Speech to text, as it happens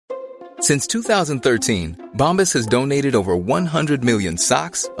Since 2013, Bombas has donated over 100 million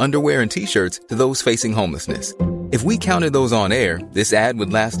socks, underwear, and T-shirts to those facing homelessness. If we counted those on air, this ad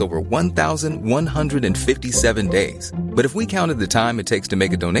would last over 1,157 days. But if we counted the time it takes to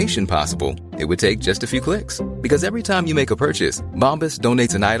make a donation possible, it would take just a few clicks. Because every time you make a purchase, Bombas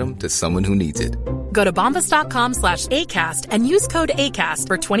donates an item to someone who needs it. Go to bombas.com/ACAST and use code ACAST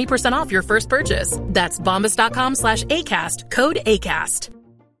for 20% off your first purchase. That's bombas.com/ACAST, code ACAST.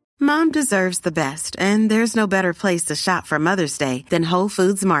 Mom deserves the best, and there's no better place to shop for Mother's Day than Whole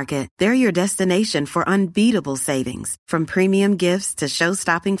Foods Market. They're your destination for unbeatable savings, from premium gifts to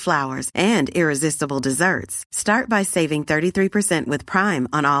show-stopping flowers and irresistible desserts. Start by saving 33% with Prime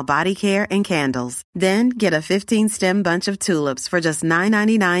on all body care and candles. Then get a 15-stem bunch of tulips for just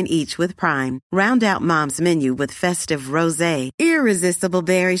 $9.99 each with Prime. Round out Mom's menu with festive rosé, irresistible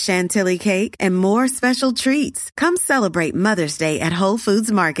berry chantilly cake, and more special treats. Come celebrate Mother's Day at Whole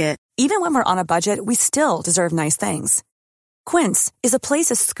Foods Market. Even when we're on a budget, we still deserve nice things. Quince is a place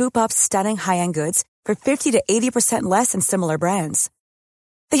to scoop up stunning high-end goods for 50 to 80% less than similar brands.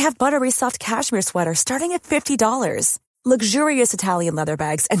 They have buttery soft cashmere sweaters starting at $50, luxurious Italian leather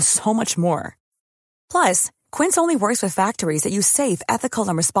bags, and so much more. Plus, Quince only works with factories that use safe, ethical,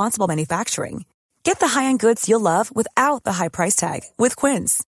 and responsible manufacturing. Get the high-end goods you'll love without the high price tag with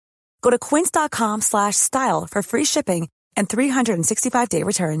Quince. Go to quince.com/style for free shipping and 365-day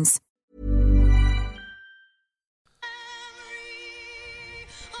returns.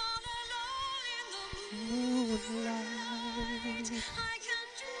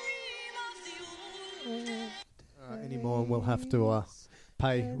 Anymore, and we'll have to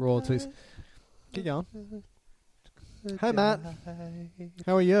pay royalties. Keep going. Hey, Matt.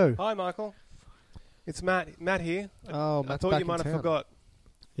 How are you? Hi, Michael. It's Matt. Matt here. Oh, I Matt's thought back you might in have town. forgot.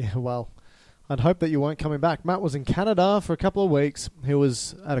 Yeah, well, I'd hope that you weren't coming back. Matt was in Canada for a couple of weeks. He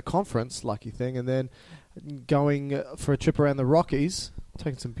was at a conference, lucky thing, and then going for a trip around the Rockies,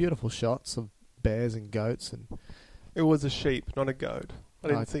 taking some beautiful shots of bears and goats. And It was a sheep, not a goat. I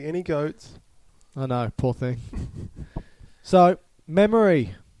didn't see any goats. I know, poor thing. So,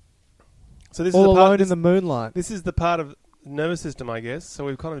 memory. So this All is the alone part, in the moonlight. This is the part of the nervous system, I guess. So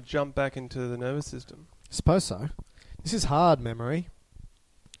we've kind of jumped back into the nervous system. I suppose so. This is hard memory.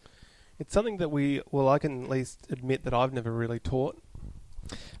 It's something that I can at least admit that I've never really taught.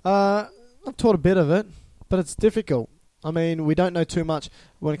 I've taught a bit of it, but it's difficult. I mean, we don't know too much.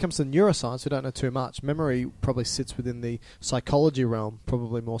 When it comes to neuroscience, we don't know too much. Memory probably sits within the psychology realm,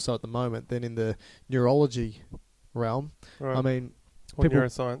 probably more so at the moment than in the neurology realm. Right. I mean, Or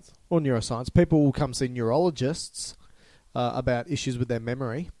neuroscience. Or neuroscience. People will come see neurologists about issues with their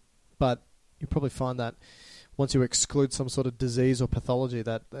memory, but you probably find that once you exclude some sort of disease or pathology,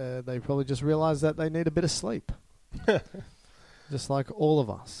 that they probably just realise that they need a bit of sleep. Just like all of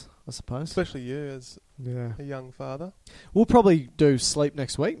us, I suppose. Especially you as Yeah. a young father. We'll probably do sleep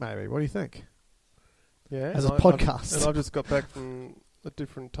next week, maybe. What do you think? Yeah. As and a podcast. And I've just got back from a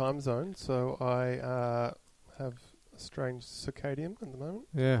different time zone, so I have a strange circadian at the moment.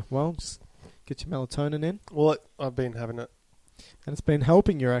 Yeah, well, just get your melatonin in. Well, I've been having it, And it's been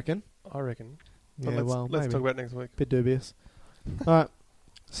helping, you reckon? I reckon. Yeah, But well, let's maybe. talk about it next week. Bit dubious. All right.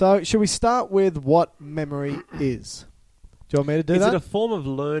 So, should we start with what memory is? Do you want me to do Is that? it a form of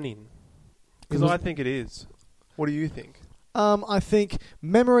learning? Because I think it is. What do you think? I think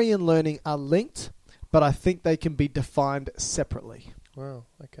memory and learning are linked, but I think they can be defined separately. Wow,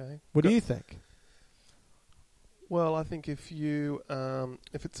 okay. What do you think? Well, I think if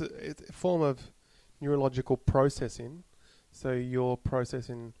it's a form of neurological processing, so you're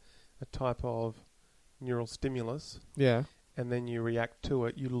processing a type of neural stimulus, Yeah. and then you react to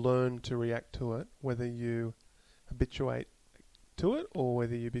it, you learn to react to it, whether you habituate to it or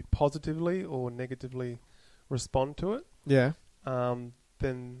whether you be positively or negatively respond to it, Yeah.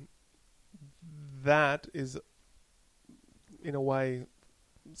 then that is, in a way,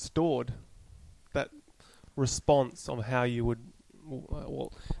 stored. That response of how you would...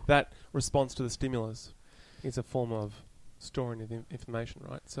 Well, that response to the stimulus is a form of storing of information,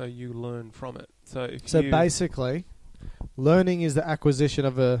 right? So you learn from it. So Basically, learning is the acquisition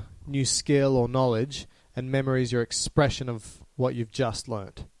of a new skill or knowledge, and memory is your expression of what you've just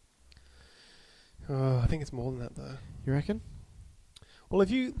learned. I think it's more than that, though. You reckon? Well,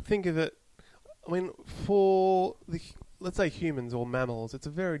 if you think of it, I mean, for let's say humans or mammals, it's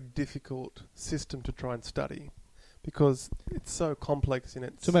a very difficult system to try and study because it's so complex in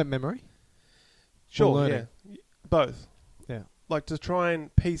its... Talking about memory? Sure, learning? yeah. Both. Yeah. Like to try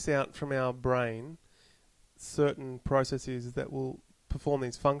and piece out from our brain certain processes that will perform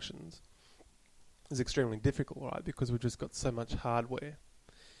these functions is extremely difficult, right? Because we've just got so much hardware.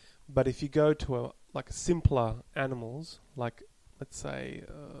 But if you go to simpler animals, like let's say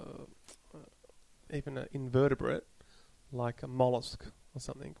even an invertebrate, like a mollusk or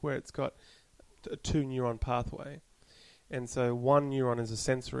something, where it's got a 2-neuron pathway, and so one neuron is a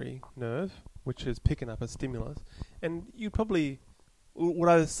sensory nerve, which is picking up a stimulus, and you probably would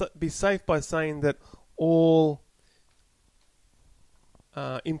I be safe by saying that all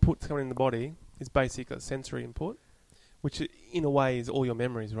inputs coming in the body is basically a sensory input, which in a way is all your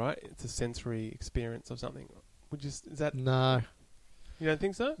memories, right? It's a sensory experience of something. Is that? No. You don't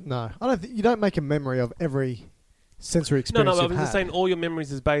think so? No. I don't. You don't make a memory of every sensory experience No, I you've was just had. saying all your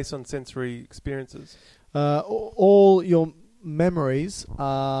memories is based on sensory experiences. All your memories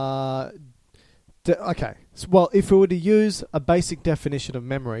are... Okay. Well, if we were to use a basic definition of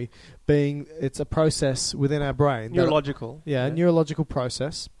memory, being it's a process within our brain. Neurological. A neurological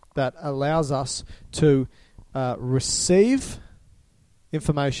process that allows us to receive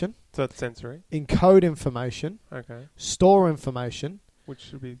information, So it's sensory. encode information, Okay. store information, Which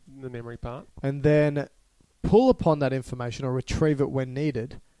should be the memory part. and then pull upon that information or retrieve it when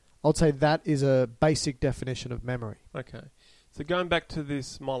needed. I'd say that is a basic definition of memory. Okay. So going back to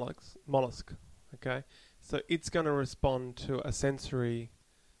this mollusk, okay, so it's going to respond to a sensory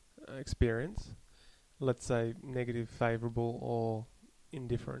experience, let's say negative, favourable, or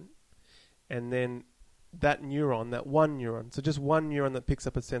indifferent, and then that neuron, that one neuron, so just one neuron that picks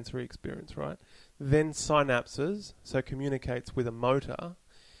up a sensory experience, right, then synapses, so communicates with a motor,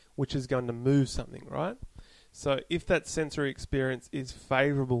 which is going to move something, right? So if that sensory experience is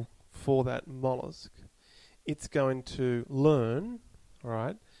favourable for that mollusk, it's going to learn,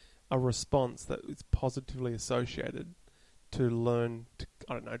 right, a response that is positively associated to learn,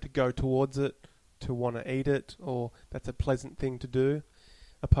 to go towards it, to want to eat it, or that's a pleasant thing to do,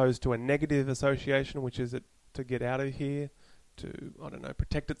 opposed to a negative association, which is to get out of here, to,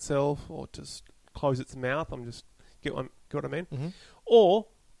 protect itself, or to close its mouth. Get what I mean? Mm-hmm. Or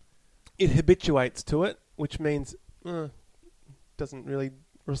it habituates to it, which means doesn't really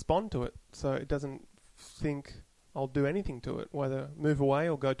respond to it. So it doesn't think I'll do anything to it, whether move away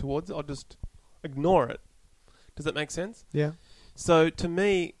or go towards it. I'll just ignore it. Does that make sense? Yeah. So to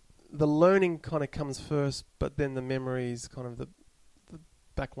me, the learning kind of comes first, but then the memory is kind of the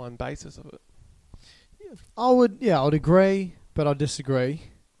backline basis of it. I'd agree, but I disagree.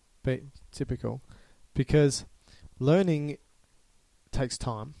 But typical, because learning takes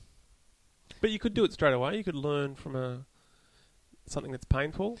time. But you could do it straight away. You could learn from something that's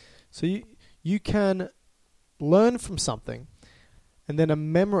painful. So you can learn from something, and then a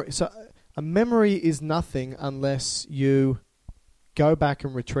memory. So a memory is nothing unless you go back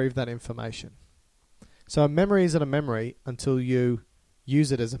and retrieve that information. So a memory isn't a memory until you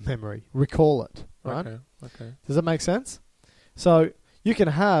use it as a memory, recall it. Right? Okay. Does that make sense? So you can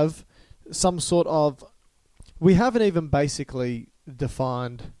have some sort of... We haven't even basically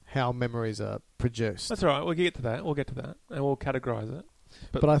defined how memories are produced. That's all right. We'll get to that. And we'll categorize it.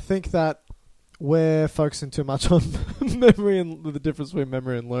 But I think that we're focusing too much on memory and the difference between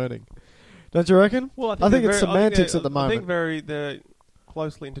memory and learning. Don't you reckon? Well, I think it's semantics at the moment. I think they're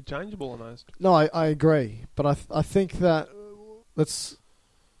closely interchangeable almost. No, I agree. But I think that... Let's...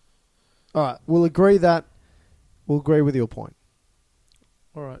 All right. We'll agree with your point.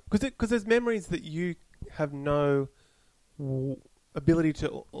 All right. Because there's memories that you have no ability to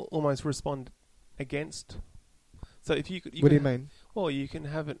almost respond against. So if you could... What do you mean? Well, you can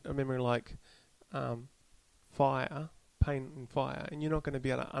have a memory like fire, pain and fire, and you're not going to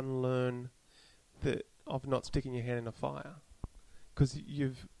be able to unlearn of not sticking your hand in a fire because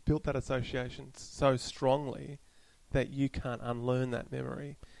you've built that association so strongly that you can't unlearn that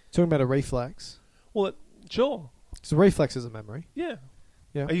memory. Talking about a reflex. Well, sure. So reflex is a memory. Yeah.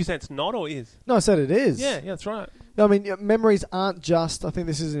 Yeah. Are you saying it's not or is? No, I said it is. Yeah, that's right. I mean, memories aren't just... I think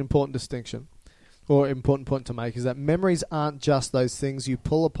this is an important distinction, or important point to make, is that memories aren't just those things you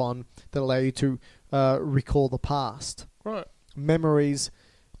pull upon that allow you to recall the past. Right. Memories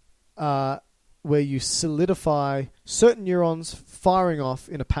are where you solidify certain neurons firing off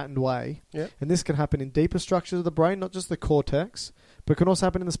in a patterned way. Yeah. And this can happen in deeper structures of the brain, not just the cortex, but can also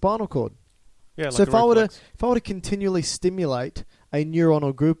happen in the spinal cord. Yeah, like so if I were to continually stimulate a neuron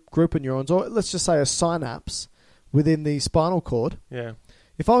or group of neurons, or let's just say a synapse within the spinal cord, yeah.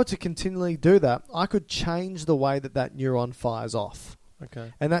 if I were to continually do that, I could change the way that neuron fires off.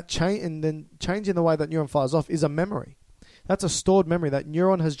 Okay. And that then changing the way that neuron fires off is a memory. That's a stored memory. That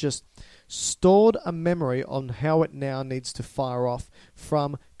neuron has just stored a memory on how it now needs to fire off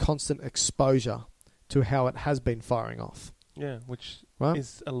from constant exposure to how it has been firing off. Yeah, which right?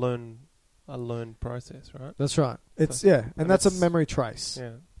 is a learned process, right? That's right. And and that's a memory trace.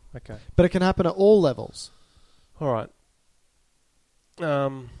 Yeah. Okay. But it can happen at all levels. All right.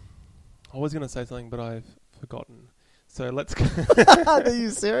 I was going to say something, but I've forgotten. So let's. Are you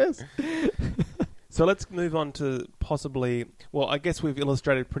serious? So let's move on to possibly. Well, I guess we've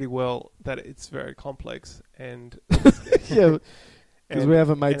illustrated pretty well that it's very complex and. Yeah, because we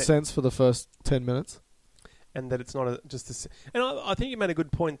haven't made and sense for the first 10 minutes. And that it's not just a. And I think you made a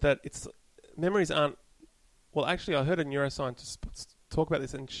good point that memories aren't. Well, actually, I heard a neuroscientist talk about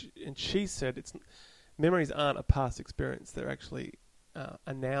this, and she said memories aren't a past experience; they're actually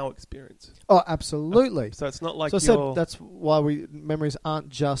a now experience. Oh, absolutely. So it's not like so I said that's why memories aren't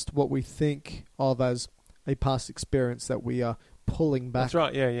just what we think of as a past experience that we are pulling back. That's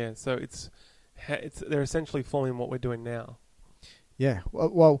right. Yeah. So they're essentially forming what we're doing now. Yeah.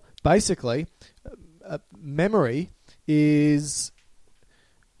 Well, basically, memory is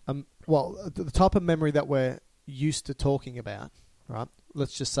the type of memory that we're used to talking about. Right.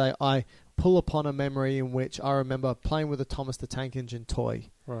 Let's just say I pull upon a memory in which I remember playing with a Thomas the Tank Engine toy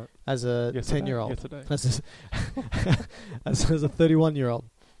as a 10-year-old, as a 31-year-old.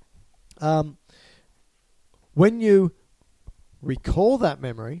 When you recall that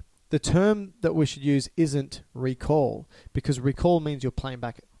memory, the term that we should use isn't recall, because recall means you're playing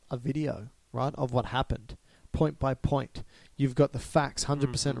back a video, right, of what happened, point by point. You've got the facts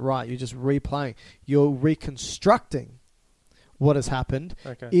 100% right. You're just replaying. You're reconstructing what has happened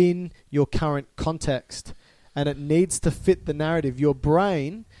in your current context, and it needs to fit the narrative. Your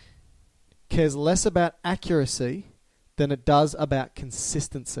brain cares less about accuracy than it does about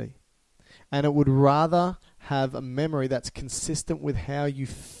consistency, and it would rather have a memory that's consistent with how you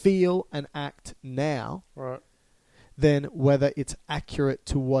feel and act now than whether it's accurate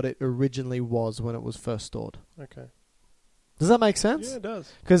to what it originally was when it was first stored. Okay. Does that make sense? Yeah, it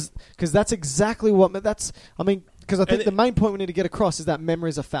does. Because that's exactly what because I think the main point we need to get across is that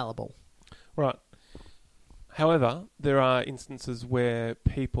memories are fallible. Right. However, there are instances where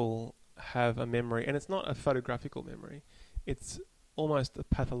people have a memory, and it's not a photographical memory. It's almost a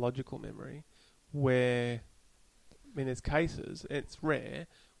pathological memory where, I mean, there's cases, it's rare,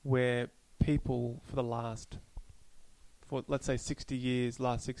 where people for let's say 60 years,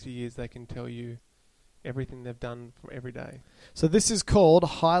 they can tell you everything they've done from every day. So this is called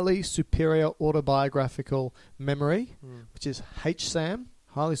highly superior autobiographical memory, which is HSAM,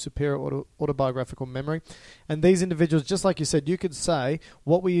 highly superior autobiographical memory. And these individuals, just like you said, you could say,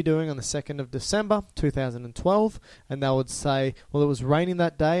 what were you doing on the 2nd of December 2012? And they would say, well, it was raining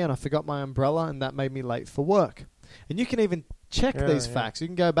that day and I forgot my umbrella and that made me late for work. And you can even check these facts. You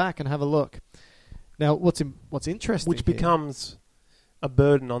can go back and have a look. Now, what's interesting Which becomes a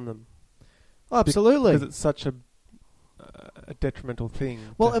burden on them. Oh, absolutely. Because it's such a detrimental thing.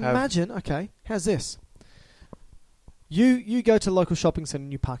 Well, imagine, how's this? You go to a local shopping centre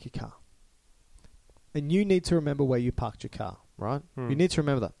and you park your car. And you need to remember where you parked your car, right? You need to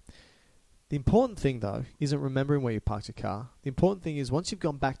remember that. The important thing, though, isn't remembering where you parked your car. The important thing is once you've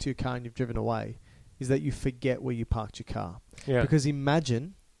gone back to your car and you've driven away, is that you forget where you parked your car. Yeah. Because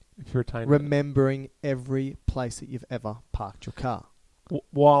imagine remembering every place that you've ever parked your car.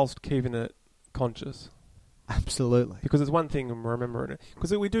 Whilst keeping it conscious. Absolutely. Because it's one thing remembering it.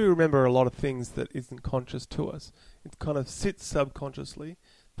 Because we do remember a lot of things that isn't conscious to us. It kind of sits subconsciously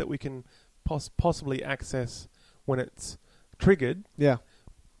that we can possibly access when it's triggered. Yeah.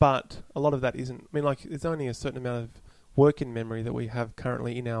 But a lot of that isn't. I mean, like, there's only a certain amount of working memory that we have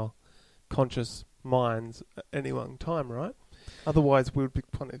currently in our conscious minds at any one time, right? Otherwise, we would be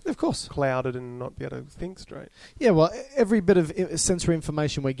kind of clouded and not be able to think straight. Yeah, well, every bit of sensory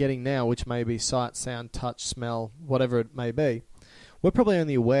information we're getting now, which may be sight, sound, touch, smell, whatever it may be, we're probably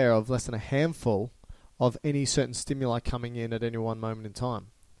only aware of less than a handful of any certain stimuli coming in at any one moment in time.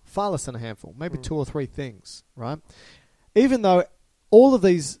 Far less than a handful, maybe 2 or 3 things, right? Even though all of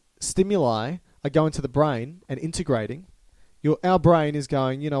these stimuli are going to the brain and integrating, our brain is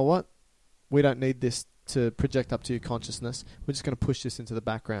going, you know what? We don't need this to project up to your consciousness. We're just going to push this into the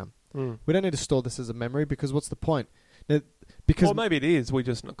background. We don't need to store this as a memory because what's the point? Well, maybe it is. We're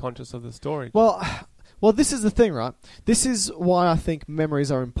just not conscious of the storage. Well, this is the thing, right? This is why I think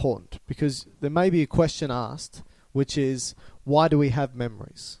memories are important, because there may be a question asked, which is, why do we have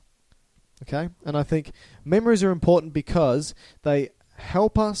memories? Okay? And I think memories are important because they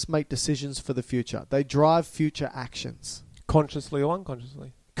help us make decisions for the future. They drive future actions. Consciously or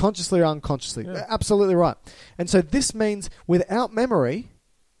unconsciously. Consciously or unconsciously. Yeah. Absolutely right. And so this means without memory,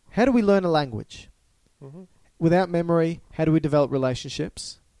 how do we learn a language? Without memory, how do we develop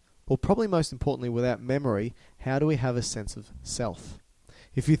relationships? Or probably most importantly, without memory, how do we have a sense of self?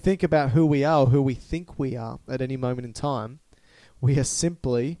 If you think about who we are or who we think we are at any moment in time, We are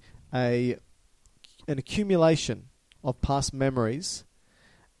simply an accumulation of past memories,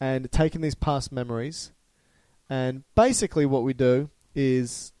 and taking these past memories, and basically what we do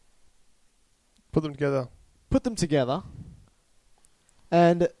is Put them together.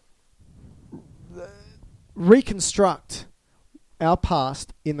 And reconstruct our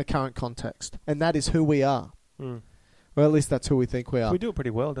past in the current context. And that is who we are. Mm. Or at least that's who we think we are. We do it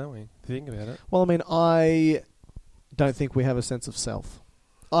pretty well, don't we? If you think about it. Well, I mean, I don't think we have a sense of self.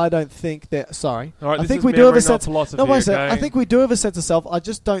 I don't think that... Sorry. All right, I this think is we do have a memory, not sense... philosophy, No, wait a second. okay? I think we do have a sense of self. I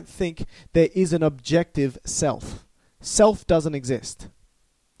just don't think there is an objective self. Self doesn't exist.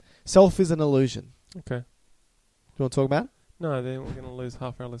 Self is an illusion. Okay. Do you want to talk about it? No, then we're going to lose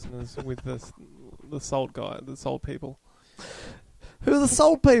half our listeners with the salt guy, the salt people. Who are the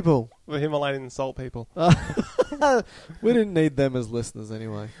soul people? The Himalayan salt people. We didn't need them as listeners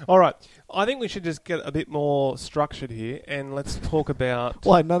anyway. All right. I think we should just get a bit more structured here, and let's talk about...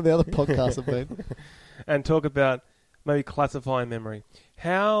 Why? None of the other podcasts have been. And talk about maybe classifying memory.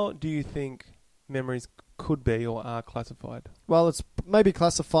 How do you think memories could be or are classified? Well, let's maybe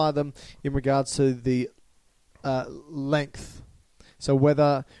classify them in regards to the length. So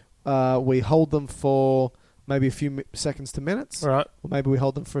whether we hold them for maybe a few seconds to minutes, All right. or maybe we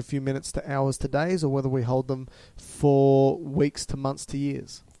hold them for a few minutes to hours to days, or whether we hold them for weeks to months to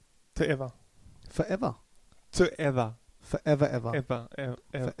years. To ever. Forever. To ever. Forever, ever. Ever.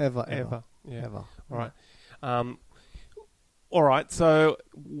 Forever, ever. Ever. Yeah. Ever. All right. All right. So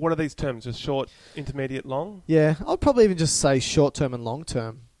what are these terms? Just short, intermediate, long? Yeah, I'd probably even just say short-term and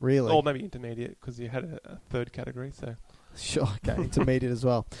long-term, really. Or maybe intermediate, because you had a third category. So Sure, okay, intermediate as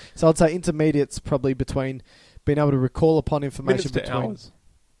well. So I'd say intermediate's probably between being able to recall upon information minutes to between... hours.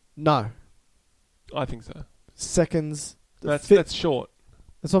 No. I think so. Seconds. That's short.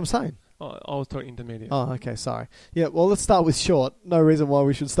 That's what I'm saying. I was talking intermediate. Oh, okay, sorry. Yeah, well, let's start with short. No reason why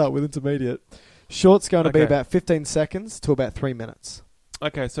we should start with intermediate. Short's going to be Okay. about 15 seconds to about 3 minutes.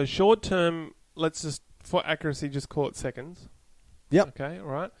 Okay, so short term, let's just, for accuracy, just call it seconds. Yep. Okay, all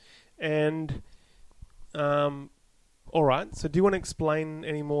right. And, all right, so do you want to explain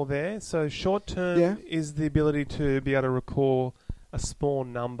any more there? So short term Yeah. is the ability to be able to recall a small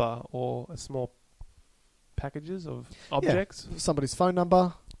number or a small packages of objects. Somebody's phone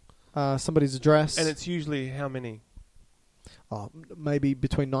number, somebody's address. And it's usually how many? Maybe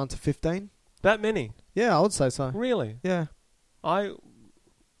between 9 to 15. That many? Yeah, I would say so. Really? Yeah. I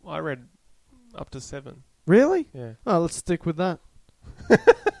read up to 7. Really? Yeah. Oh, let's stick with that.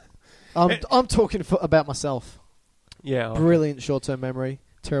 I'm talking about myself. Yeah. Okay. Brilliant short-term memory,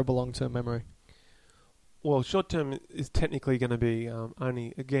 terrible long-term memory. Well, short term is technically going to be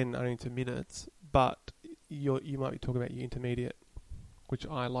only to minutes, but you might be talking about your intermediate, which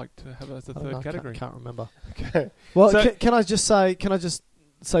I like to have as a I don't know, third category. Can't remember. Okay. Well, So- can I just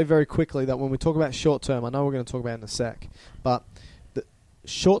say very quickly that when we talk about short-term, I know we're going to talk about it in a sec, but the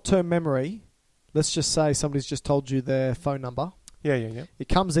short-term memory, let's just say somebody's just told you their phone number. Yeah. It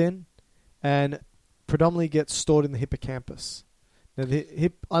comes in and predominantly gets stored in the hippocampus. Now,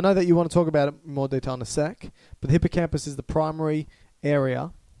 I know that you want to talk about it in more detail in a sec, but the hippocampus is the primary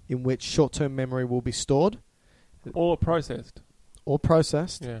area in which short-term memory will be stored. Or processed. Or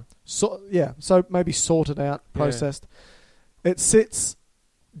processed. Yeah. So maybe sorted out, processed. Yeah. It sits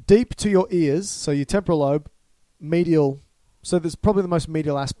deep to your ears, so your temporal lobe, medial. So there's probably the most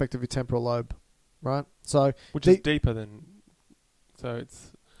medial aspect of your temporal lobe, right? So which is deeper than... So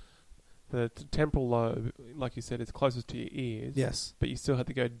it's... The temporal lobe, like you said, it's closest to your ears. Yes. But you still have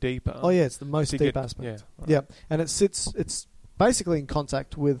to go deeper. Oh, yeah, it's the most deep aspect. Yeah. Right. Yeah, and it's basically in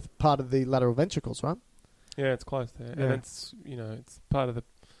contact with part of the lateral ventricles, right? Yeah, it's close there. Yeah. And it's, it's part of the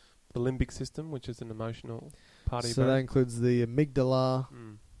limbic system, which is an emotional part of your So that brain. includes the amygdala.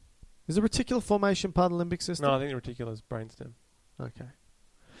 Mm. Is the reticular formation part of the limbic system? No, I think the reticular is brainstem. Okay.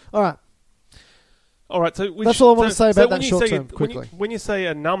 All right. All right, so that's all I want to say about that short term. Quickly, when you say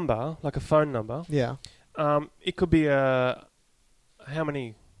a number, like a phone number, yeah, it could be how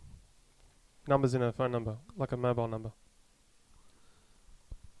many numbers in a phone number, like a mobile number.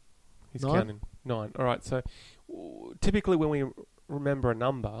 He's 9? counting 9. All right, so typically when we remember a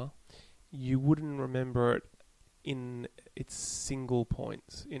number, you wouldn't remember it in its single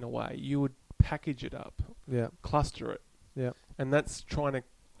points in a way. You would package it up, cluster it, and that's trying to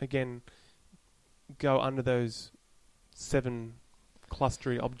again go under those 7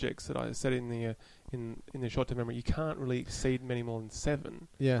 clustery objects that I said in the short-term memory. You can't really exceed many more than 7.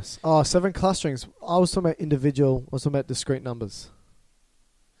 Yes. Oh, 7 clusterings. I was talking about individual. I was talking about discrete numbers.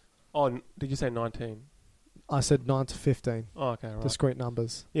 Oh, did you say 19? I said 9 to 15. Oh, okay, right. Discrete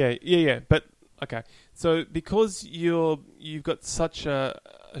numbers. Yeah. But Okay. So because you've got such a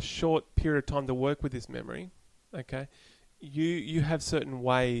short period of time to work with this memory, okay, you have certain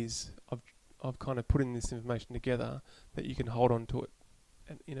ways of kind of putting this information together that you can hold on to it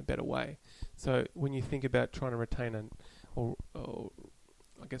in a better way. So when you think about trying to retain or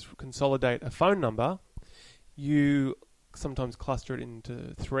I guess consolidate a phone number, you sometimes cluster it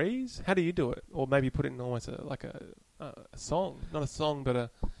into threes. How do you do it? Or maybe put it in almost like a song. Not a song, but a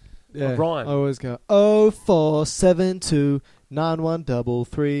rhyme. I always go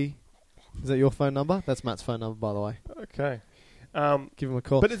 04729133. Is that your phone number? That's Matt's phone number, by the way. Okay. Give him a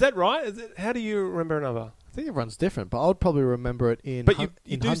call. But is that right? How do you remember a number? I think everyone's different, but I would probably remember it in. But you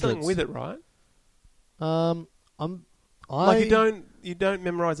in do hundreds. something with it, right? Like you don't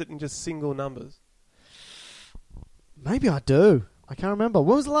memorize it in just single numbers. Maybe I do. I can't remember.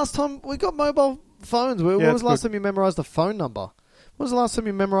 When was the last time we got mobile phones? When was the last time you memorized a phone number? When was the last time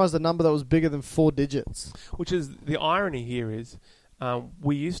you memorized a number that was bigger than 4 digits? Which is the irony here is,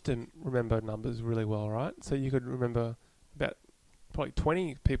 we used to remember numbers really well, right? So you could remember about probably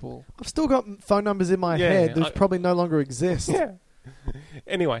 20 people. I've still got phone numbers in my head that probably no longer exist. Yeah.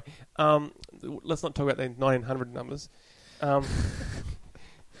 Anyway, let's not talk about the 1900 numbers.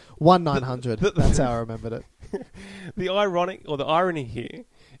 1900. That's how I remembered it. The irony here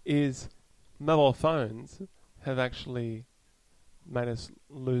is mobile phones have actually made us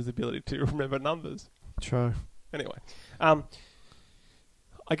lose the ability to remember numbers. True. Anyway, I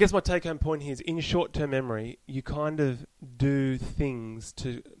guess my take-home point here is in short-term memory, you kind of do things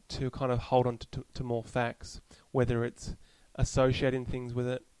to kind of hold on to more facts, whether it's associating things with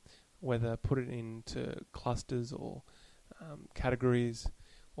it, whether put it into clusters or categories,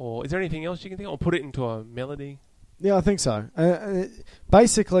 or is there anything else you can think of? Or put it into a melody? Yeah, I think so.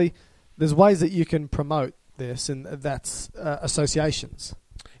 Basically, there's ways that you can promote this, and that's associations.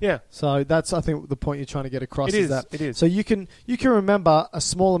 Yeah. So that's, I think, the point you're trying to get across. It is. is. So you can remember a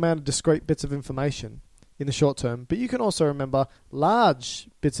small amount of discrete bits of information in the short term, but you can also remember large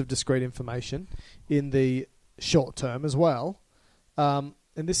bits of discrete information in the short term as well. And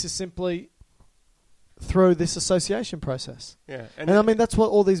this is simply through this association process. Yeah. And I mean, that's what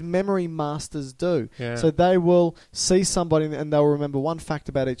all these memory masters do. Yeah. So they will see somebody and they'll remember one fact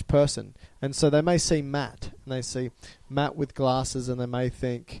about each person. And so they may see Matt, and they see Matt with glasses, and they may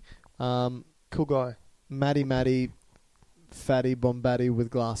think, cool guy. Matty, fatty, bombaddy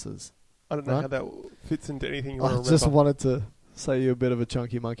with glasses. I don't know how that fits into anything you want to remember. I just wanted to say you're a bit of a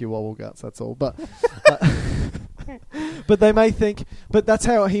chunky monkey wobble guts, that's all. But but they may think, but that's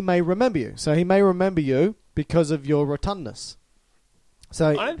how he may remember you. So he may remember you because of your rotundness. So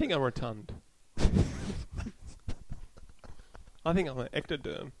I don't think I'm rotund. I think I'm an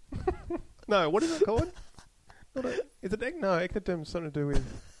ectoderm. No, what is it called? Is it no, ectoderm something to do with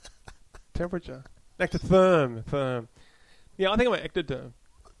temperature. Ectotherm. Yeah, I think I'm an ectoderm.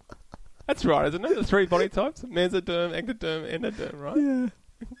 That's right, isn't it? The 3 body types: mesoderm, ectoderm, endoderm, right? yeah.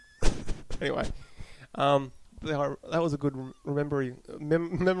 Anyway, that was a good memory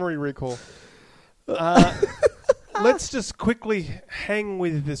recall. Let's just quickly hang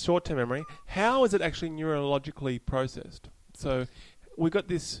with the short-term memory. How is it actually neurologically processed? So we got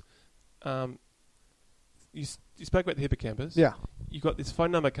this. You spoke about the hippocampus. Yeah. You got this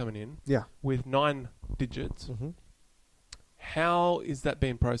phone number coming in. Yeah. With 9 digits. Mm-hmm. How is that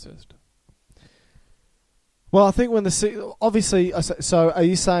being processed? Well, I think when obviously, so are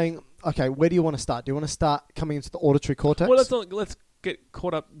you saying, okay, where do you want to start? Do you want to start coming into the auditory cortex? Well, let's get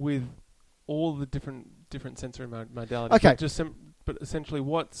caught up with all the different sensory modalities. Okay. But essentially,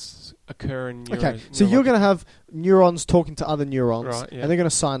 what's occurring? Okay, so you're going to have neurons talking to other neurons, right, yeah. and they're going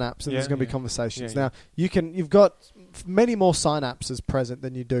to synapse, and there's going to be conversations. Now, you've got many more synapses present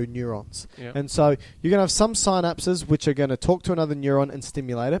than you do neurons, and so you're going to have some synapses which are going to talk to another neuron and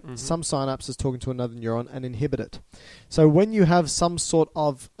stimulate it. Mm-hmm. Some synapses talking to another neuron and inhibit it. So when you have some sort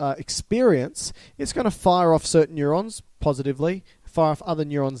of experience, it's going to fire off certain neurons positively, fire off other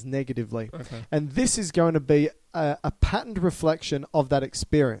neurons negatively, and this is going to be a patterned reflection of that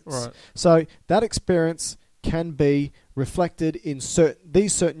experience. Right. So that experience can be reflected in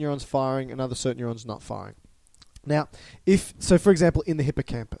these certain neurons firing and other certain neurons not firing. Now, for example, in the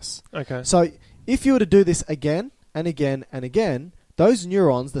hippocampus. Okay. So if you were to do this again and again and again, those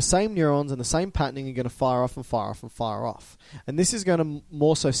neurons, the same neurons and the same patterning, are going to fire off and fire off and fire off. And this is going to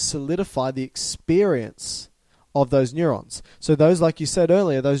more so solidify the experience of those neurons. So those, like you said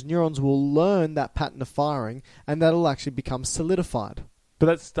earlier, those neurons will learn that pattern of firing, and that'll actually become solidified. But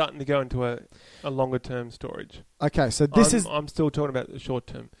that's starting to go into a longer term storage. Okay, so I'm still talking about the short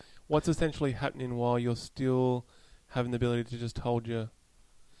term. What's essentially happening while you're still having the ability to just hold your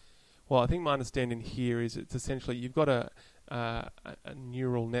Well, I think my understanding here is it's essentially you've got a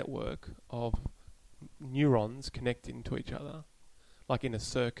neural network of neurons connecting to each other, like in a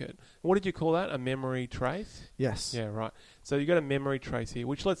circuit. What did you call that? A memory trace? Yes. Yeah, right. So you've got a memory trace here,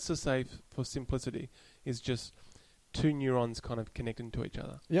 which let's just say, for simplicity, is just two neurons kind of connecting to each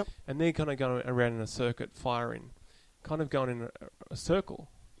other. Yep. And they're kind of going around in a circuit, firing, kind of going in a circle,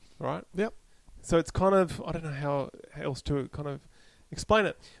 right? Yep. So it's kind of, I don't know how else to kind of explain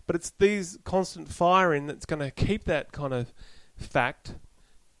it, but it's these constant firing that's going to keep that kind of fact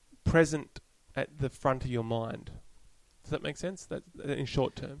present at the front of your mind. Does that make sense? That in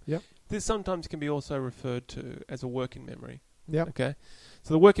short term. Yep. This sometimes can be also referred to as a working memory. Yep. Okay.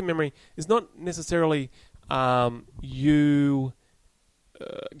 So the working memory is not necessarily you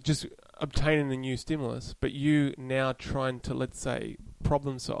just obtaining a new stimulus, but you now trying to, let's say,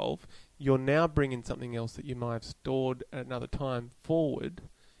 problem solve. You're now bringing something else that you might have stored at another time forward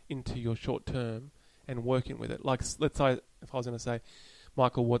into your short term and working with it. Like, let's say, if I was going to say,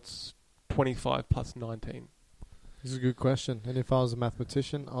 Michael, what's 25 plus 19? This is a good question. And if I was a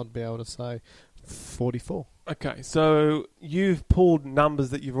mathematician, I'd be able to say 44. Okay, so you've pulled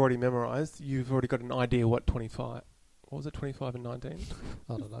numbers that you've already memorized. You've already got an idea what 25... What was it, 25 and 19?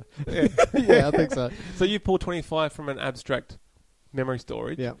 I don't know. Yeah. Yeah, I think so. So you pulled 25 from an abstract memory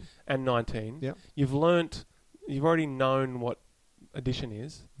storage, Yeah. and 19. Yeah. You've already known what addition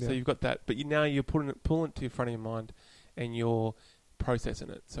is, so Yeah. you've got that. But now you're pulling it to your front of your mind, and you're processing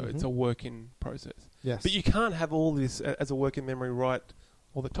it. So it's a working process. Yes. But you can't have all this as a working memory right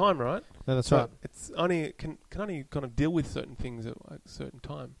all the time, right? No, that's So right. It's only can only kind of deal with certain things at a certain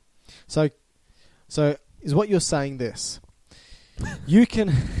time. So is what you're saying this? You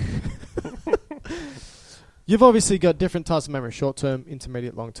can... You've obviously got different types of memory, short-term,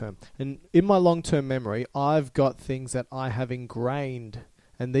 intermediate, long-term. And in my long-term memory, I've got things that I have ingrained.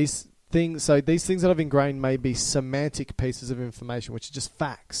 And these things that I've ingrained may be semantic pieces of information, which are just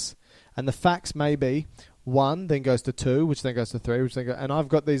facts. And the facts may be 1, then goes to 2, which then goes to 3, which then goes... And I've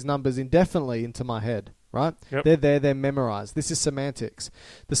got these numbers indefinitely into my head, right? Yep. They're there, they're memorized. This is semantics.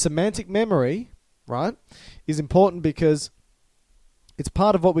 The semantic memory, right, is important because it's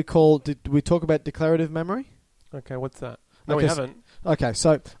part of what we call... Did we talk about declarative memory? Okay, what's that? No, Okay, we haven't. Okay,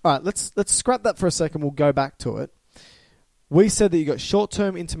 so all right, let's scrap that for a second. We'll go back to it. We said that you got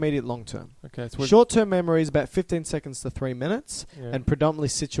short-term, intermediate, long-term. Okay, so Short-term memory is about 15 seconds to 3 minutes, Yeah. and predominantly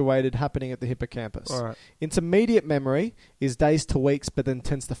situated, happening at the hippocampus. all right. Intermediate memory is days to weeks, but then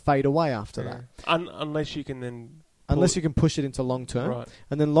tends to fade away after that, Unless you can then... unless you can push it into long-term. Right.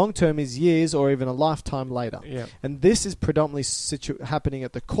 And then long-term is years or even a lifetime later. Yeah. And this is predominantly happening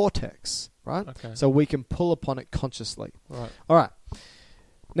at the cortex, right? Okay. So we can pull upon it consciously. Right. All right.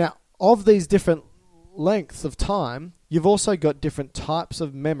 Now, of these different lengths of time, you've also got different types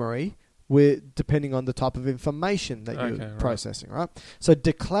of memory depending on the type of information that you're right. processing, right? So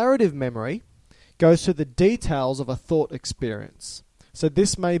declarative memory goes to the details of a thought experience. So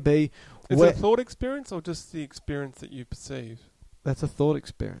this may be... Is it a thought experience or just the experience that you perceive? That's a thought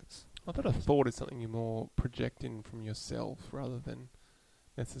experience. I thought a thought is something you're more projecting from yourself rather than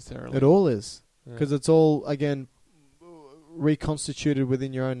necessarily... It all is. Yeah. Because it's all, again, reconstituted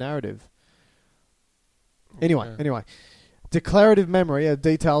within your own narrative. Anyway. Declarative memory are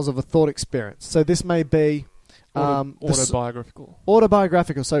details of a thought experience. So this may be... autobiographical.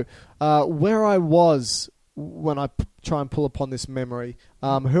 Autobiographical. So where I was when I try and pull upon this memory,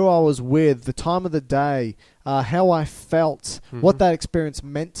 who I was with, the time of the day, how I felt, what that experience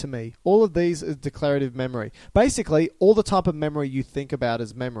meant to me. All of these is declarative memory. Basically, all the type of memory you think about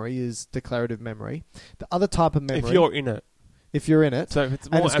as memory is declarative memory. The other type of memory... If you're in it. If you're in it, so if it's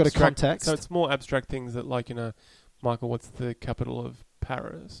and more it's got a abstract, context. So it's more abstract things that, like, Michael, what's the capital of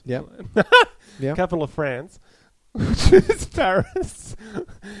Paris? Yep. Yep. Capital of France, which is Paris.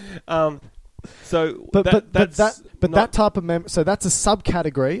 So, that type of memory. So that's a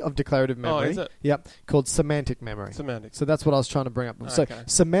subcategory of declarative memory. Oh, is it? Yep, called semantic memory. Semantic. So that's what I was trying to bring up. So Okay.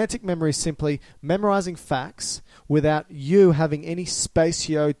 semantic memory is simply memorizing facts without you having any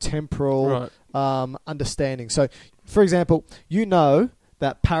spatio-temporal understanding. So, for example, you know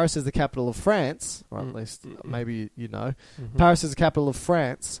that Paris is the capital of France, or at least maybe you know. Paris is the capital of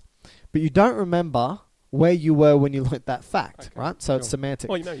France, but you don't remember where you were when you learnt that fact, right? So it's semantic.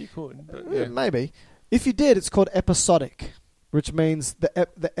 Well, you could. But yeah. Maybe. If you did, it's called episodic. which means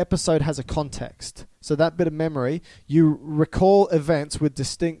the episode has a context. So that bit of memory, you recall events with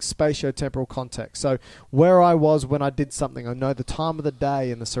distinct spatio-temporal context. So where I was when I did something, I know the time of the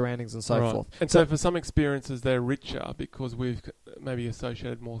day and the surroundings and so forth. And so for some experiences, they're richer because we've maybe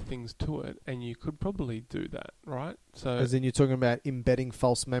associated more things to it, and you could probably do that, right? So as in you're talking about embedding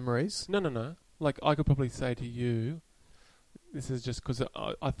false memories? No. Like I could probably say to you, this is just because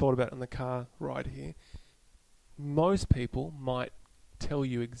I thought about it on the car ride here. Most people might tell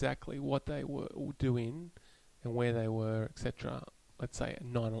you exactly what they were doing and where they were, etc. Let's say at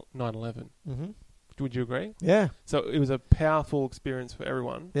 9/11. Mm-hmm. Would you agree? Yeah. So it was a powerful experience for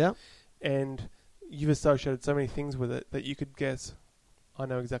everyone. Yeah. And you've associated so many things with it that you could guess, I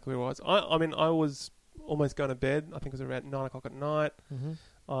know exactly where it was. I mean, I was almost going to bed. I think it was around 9 o'clock at night. Mm-hmm.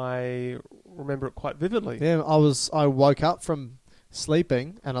 I remember it quite vividly. Yeah, I woke up from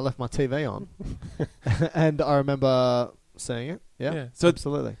sleeping and I left my TV on. And I remember seeing it. Yeah. So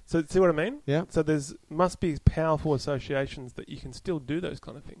absolutely. So see what I mean? Yeah. So must be powerful associations that you can still do those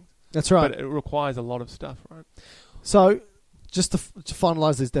kind of things. That's right. But it requires a lot of stuff, right? So just to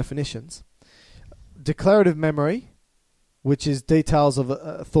finalise these definitions, declarative memory, which is details of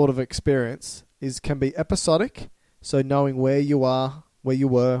a thought of experience, can be episodic, so knowing where you are, where you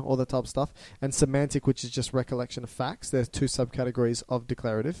were, all that type of stuff, and semantic, which is just recollection of facts. There's two subcategories of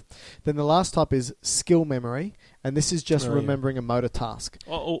declarative. Then the last type is skill memory, and this is just remembering a motor task.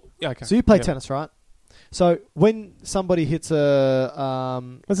 Yeah, okay. So you play tennis, right? So when somebody hits a...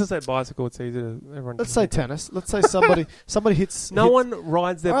 let's just say bicycle, it's easy to... Everyone let's say tennis. Let's say somebody hits... No one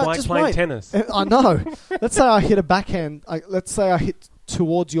rides their bike playing tennis. I know. Let's say I hit a backhand. Let's say I hit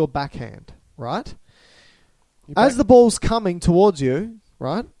towards your backhand, right? As the ball's coming towards you,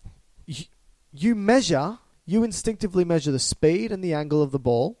 right, you instinctively measure the speed and the angle of the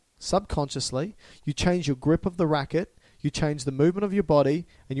ball subconsciously. You change your grip of the racket, you change the movement of your body,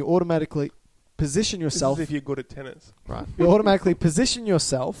 and you automatically position yourself. This is if you're good at tennis. Right. You automatically position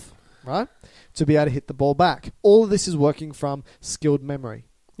yourself, right, to be able to hit the ball back. All of this is working from skilled memory.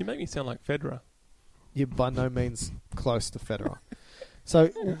 You make me sound like Federer. You're by no means close to Federer.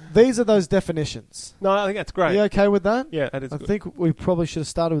 So these are those definitions. No, I think that's great. Are you okay with that? Yeah, that is I good. think we probably should have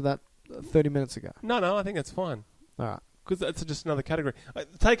started with that 30 minutes ago. No, I think that's fine. All right. Because that's just another category. The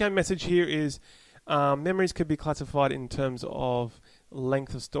take-home message here is memories could be classified in terms of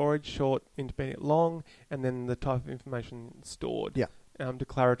length of storage, short, intermediate, long, and then the type of information stored. Yeah.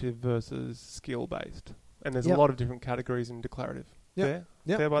 Declarative versus skill-based. And there's a lot of different categories in declarative. Yep.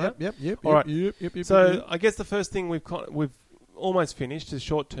 Fair by that? Yep. All right. Yep. So I guess the first thing we've almost finished is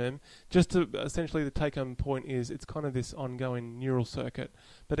short term. Just to essentially the take home point is it's kind of this ongoing neural circuit,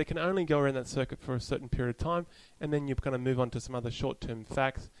 but it can only go around that circuit for a certain period of time, and then you're going to move on to some other short term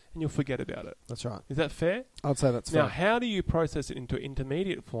facts, and you'll forget about it. That's right. Is that fair? I'd say that's fair. Now, how do you process it into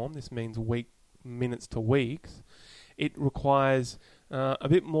intermediate form? This means minutes to weeks. It requires a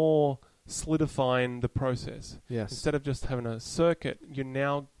bit more solidifying the process. Yes. Instead of just having a circuit, you're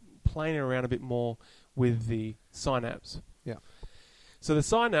now playing around a bit more with the synapse. Yeah. So the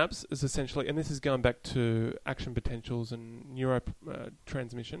synapse is essentially, and this is going back to action potentials and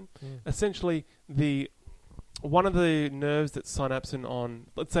neurotransmission, essentially one of the nerves that's synapsing on,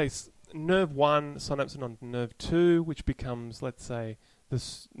 let's say nerve 1 synapsing on nerve 2, which becomes, let's say,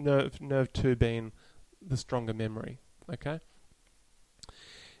 this nerve 2 being the stronger memory, okay?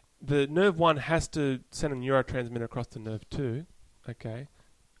 The nerve 1 has to send a neurotransmitter across to nerve 2, okay?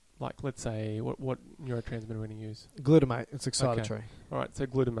 Like, let's say, what neurotransmitter we're going to use? Glutamate. It's excitatory. Okay. All right, so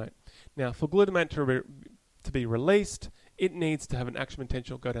glutamate. Now, for glutamate to be released, it needs to have an action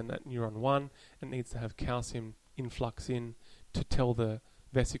potential go down that neuron 1. It needs to have calcium influx in to tell the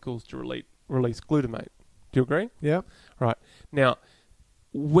vesicles to release glutamate. Do you agree? Yeah. Right. Now,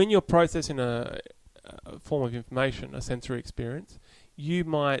 when you're processing a form of information, a sensory experience, you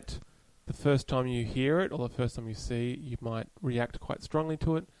might, the first time you hear it or the first time you see it, you might react quite strongly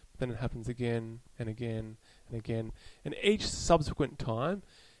to it. Then it happens again and again and again. And each subsequent time,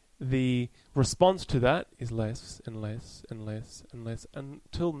 the response to that is less and less and less and less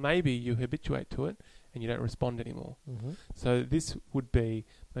until maybe you habituate to it and you don't respond anymore. Mm-hmm. So this would be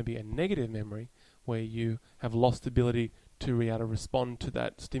maybe a negative memory where you have lost the ability to be able to respond to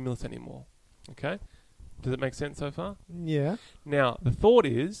that stimulus anymore. Okay? Does it make sense so far? Yeah. Now, the thought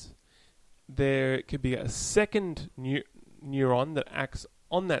is there could be a second neuron that acts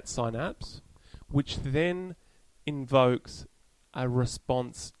on that synapse, which then invokes a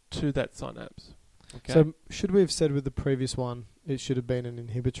response to that synapse. Okay? So should we have said with the previous one, it should have been an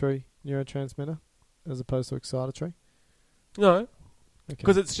inhibitory neurotransmitter as opposed to excitatory? No,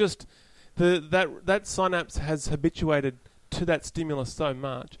 because it's just that synapse has habituated to that stimulus so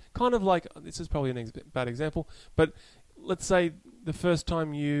much. Kind of like, this is probably a bad example, but let's say the first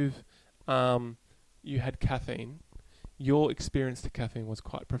time you had caffeine, your experience to caffeine was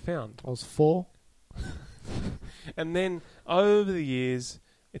quite profound. I was 4. And then over the years,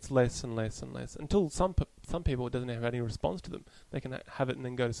 it's less and less and less until some people, it doesn't have any response to them. They can have it and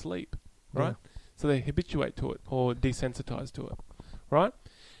then go to sleep, right? Yeah. So they habituate to it or desensitize to it, right?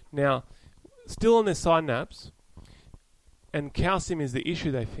 Now, still on their synapse, and calcium is the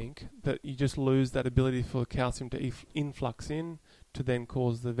issue, they think, that you just lose that ability for calcium to influx in to then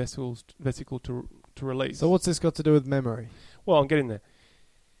cause the vesicle to release. So what's this got to do with memory? Well, I'm getting there.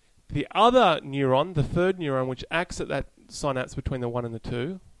 The other neuron, the third neuron, which acts at that synapse between the 1 and the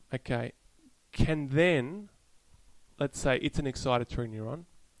 2, okay, can then, let's say it's an excitatory neuron,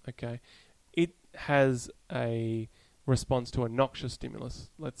 okay, it has a response to a noxious stimulus,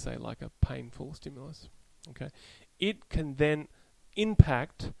 let's say like a painful stimulus, okay. It can then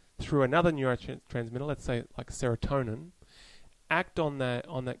impact through another neurotransmitter, let's say like serotonin, act on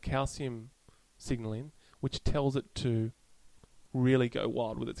that calcium signaling, which tells it to really go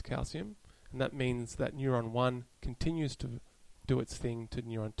wild with its calcium. And that means that neuron 1 continues to do its thing to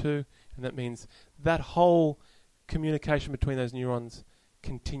neuron 2. And that means that whole communication between those neurons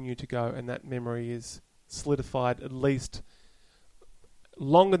continue to go, and that memory is solidified at least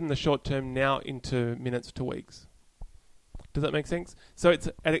longer than the short term, now into minutes to weeks. Does that make sense? So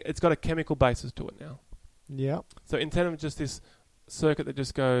it's got a chemical basis to it now. Yeah. So instead of just this circuit that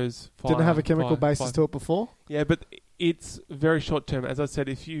just goes fire, Didn't have a chemical basis fire. to it before? Yeah, but it's very short term. As I said,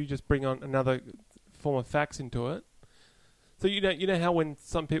 if you just bring on another form of facts into it, so you know how when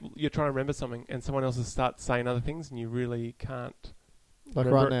some people, you're trying to remember something and someone else starts saying other things and you really can't. Like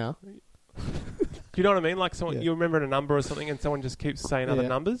remember right now? Do you know what I mean? Like someone, you remember a number or something and someone just keeps saying other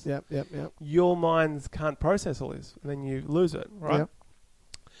numbers. Yep. Your minds can't process all this, and then you lose it, right? Yep.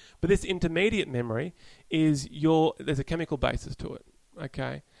 But this intermediate memory is there's a chemical basis to it,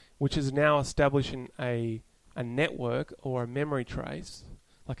 okay, which is now establishing a network or a memory trace,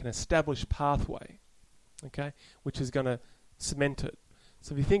 like an established pathway, okay, which is going to cement it.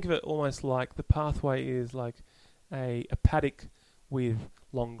 So if you think of it almost like the pathway is like a paddock with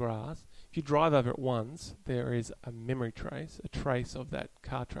long grass. If you drive over it once, there is a memory trace, a trace of that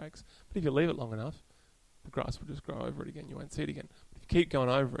car tracks. But if you leave it long enough, the grass will just grow over it again. You won't see it again. If you keep going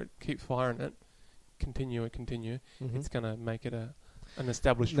over it, keep firing it, continue, it's going to make it an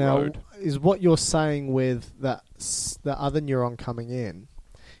established road. Now, is what you're saying with the other neuron coming in,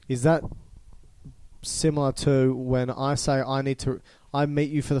 is that similar to when I say I meet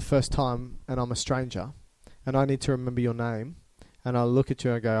you for the first time and I'm a stranger and I need to remember your name? And I look at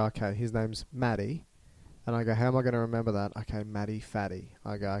you and I go, okay, his name's Matty. And I go, how am I going to remember that? Okay, Matty Fatty.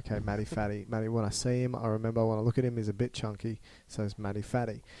 I go, okay, Matty Fatty. Matty, when I see him, I remember when I look at him, he's a bit chunky, so it's Matty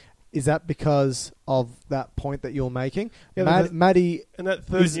Fatty. Is that because of that point that you're making? Yeah, Matty... And that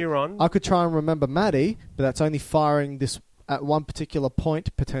third neuron... I could try and remember Matty, but that's only firing this at one particular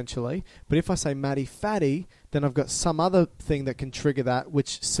point, potentially. But if I say Matty Fatty, then I've got some other thing that can trigger that,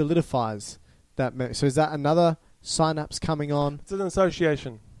 which solidifies that memory. So is that another... synapse coming on? It's an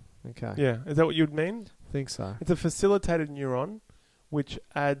association. Okay. Yeah. Is that what you'd mean? I think so. It's a facilitated neuron which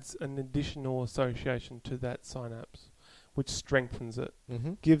adds an additional association to that synapse, which strengthens it,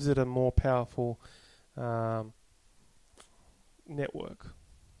 gives it a more powerful network.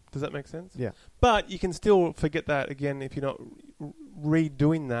 Does that make sense? Yeah. But you can still forget that again if you're not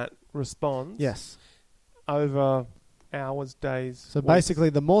redoing that response. Yes. Over hours, days. So weeks.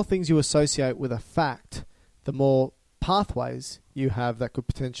 basically, the more things you associate with a fact, the more pathways you have that could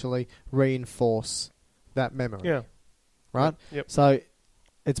potentially reinforce that memory. Yeah. Right? Yep. So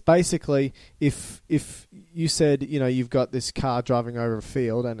it's basically if you said, you've got this car driving over a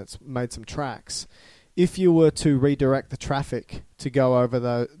field and it's made some tracks, if you were to redirect the traffic to go over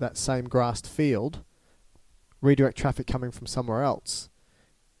that same grassed field, redirect traffic coming from somewhere else,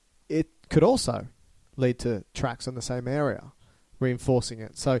 it could also lead to tracks in the same area, reinforcing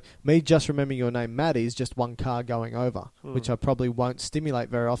it. So me just remembering your name, Matty, is just one car going over, which I probably won't stimulate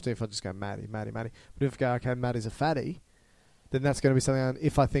very often if I just go Matty. But if I go, okay, Matty's a fatty, then that's going to be something.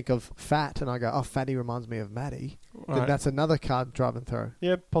 If I think of fat and I go, oh, fatty reminds me of Matty, then that's another car driving through.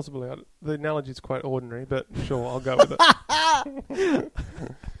 Yeah, possibly. The analogy is quite ordinary, but sure, I'll go with it.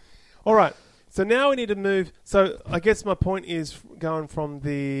 All right. So now we need to move. So I guess my point is going from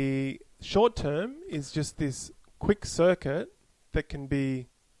the short term is just this quick circuit that can be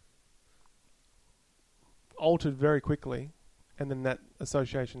altered very quickly, and then that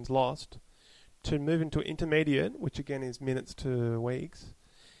association's lost, to move into intermediate, which again is minutes to weeks,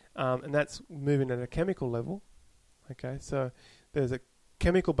 and that's moving at a chemical level, Okay, so there's a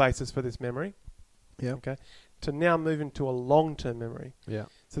chemical basis for this memory. Yeah. Okay, to now move into a long-term memory. Yeah.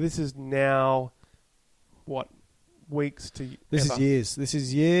 So this is now what, weeks to This ever. is years. This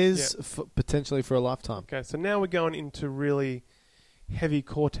is years, potentially for a lifetime. Okay, so now we're going into really heavy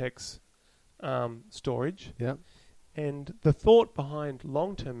cortex storage. Yeah. And the thought behind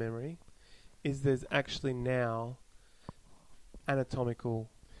long-term memory is there's actually now anatomical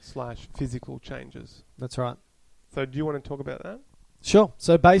 / physical changes. That's right. So do you want to talk about that? Sure.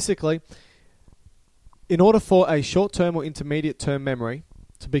 So basically, in order for a short-term or intermediate-term memory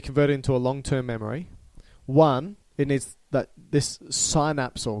to be converted into a long-term memory, one, it needs that this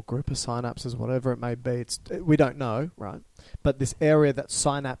synapse or group of synapses, whatever it may be, we don't know, right? But this area that's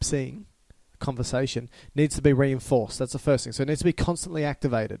synapsing conversation needs to be reinforced. That's the first thing. So it needs to be constantly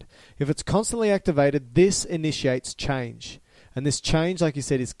activated. If it's constantly activated, this initiates change. And this change, like you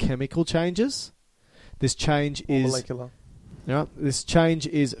said, is chemical changes. This change Or is molecular. Yeah, this change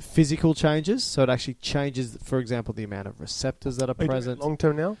is physical changes, so it actually changes, for example, the amount of receptors that are present.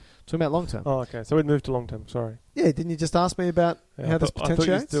 Long-term now? Talking about long term. Oh, okay. So we'd move to long-term. Sorry. Yeah, didn't you just ask me about how this I thought you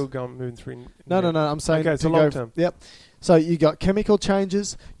potentiates? still going moving through. No. I'm saying Okay, so to go. long-term. Yep. So you got chemical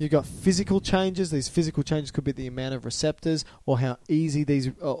changes, you got physical changes. These physical changes could be the amount of receptors, or how easy these,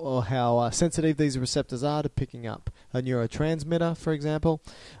 or how sensitive these receptors are to picking up a neurotransmitter, for example.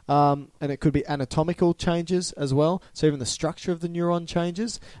 And it could be anatomical changes as well. So even the structure of the neuron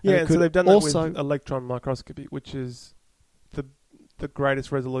changes. Yeah, it and so could they've done that also with electron microscopy, which is the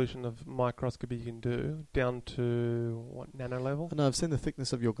greatest resolution of microscopy you can do, down to, what, nano level? I know, I've seen the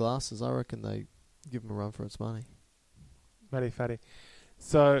thickness of your glasses. I reckon they give them a run for its money. Matty fatty.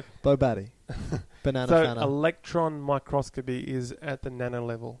 So, Bo Batty. Banana so Fana. electron microscopy is at the nano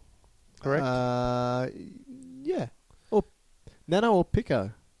level, correct? Yeah. Or nano or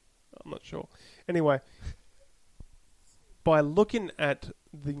pico. I'm not sure. Anyway, by looking at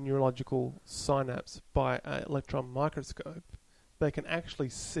the neurological synapse by an electron microscope, they can actually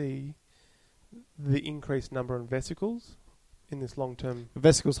see the increased number of vesicles in this long-term.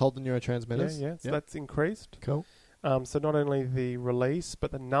 Vesicles hold the neurotransmitters. Yeah. So Yep. that's increased. Cool. So not only the release,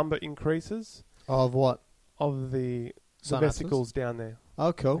 but the number increases Of what? of the Synapses? vesicles down there.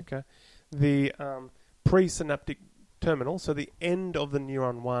 Oh, cool. Okay. The presynaptic terminal, so the end of the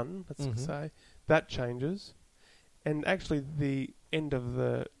neuron 1, let's say, that changes. And actually the end of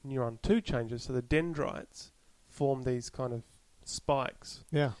the neuron 2 changes, so the dendrites form these kind of spikes,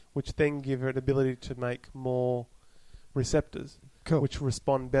 Yeah. which then give it ability to make more receptors, Cool. which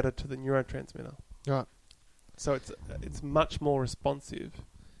respond better to the neurotransmitter. Right. So it's much more responsive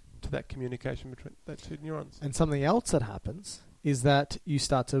to that communication between the two neurons. And something else that happens is that you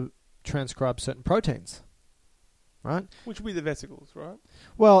start to transcribe certain proteins. Right? Which would be the vesicles, right?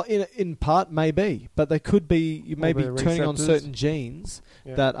 Well, in part, maybe. But they could be, you may be the turning on receptors. certain genes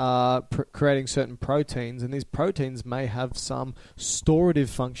Yeah. that are creating certain proteins, and these proteins may have some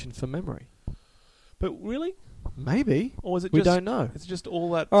storative function for memory. But really? Maybe. Or is it We just... don't know. It's just all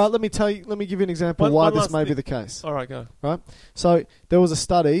that... All right, let me give you an example One why this last may be thing. the case. All right, go. Right? So there was a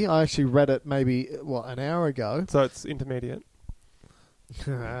study, I actually read it maybe, an hour ago. So it's intermediate.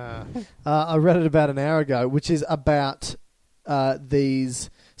 I read it about an hour ago, which is about these.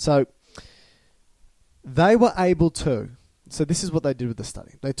 So they were able to. So this is what they did with the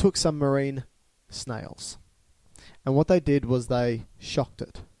study. They took some marine snails, and what they did was they shocked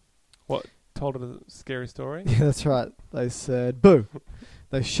it. What? Told it a scary story? Yeah, that's right. They said, boo.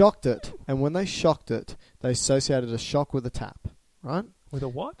 They shocked it, and when they shocked it, they associated a shock with a tap, right? With a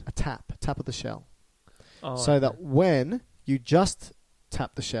what? A tap of the shell. Oh, So okay. that when you just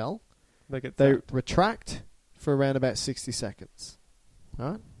tap the shell, They get they zapped. retract for around about 60 seconds.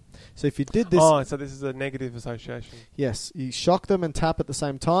 Right? So if you did this, Oh, so this is a negative association. yes, you shock them and tap at the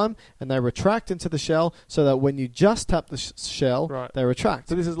same time, and they retract into the shell, so that when you just tap the shell, Right. they retract.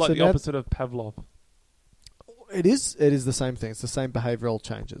 So this is like So the now- opposite of Pavlov. It is the same thing. It's the same behavioural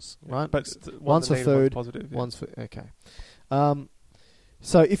changes, right? But One's for negative, food, one's positive. Yeah. one's for okay.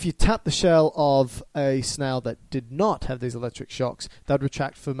 So if you tap the shell of a snail that did not have these electric shocks, they'd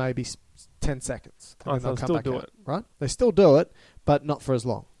retract for maybe 10 seconds. And Oh, then so they'll they'll come still back do out, it. right? They still do it, but not for as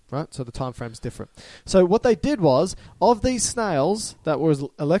long, right? So the time frame's different. So what they did was, of these snails that were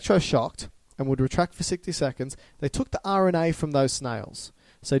electroshocked and would retract for 60 seconds, they took the RNA from those snails.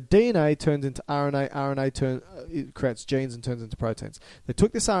 So DNA turns into RNA, it creates genes and turns into proteins. They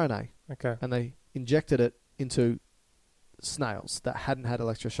took this RNA Okay. and they injected it into snails that hadn't had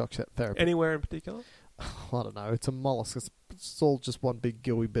electroshock therapy. Anywhere in particular? I don't know. It's a mollusk. It's all just one big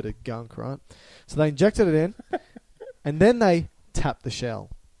gooey bit of gunk, right? So they injected it in, and then they tapped the shell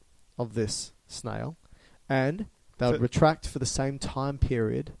of this snail, and They would retract for the same time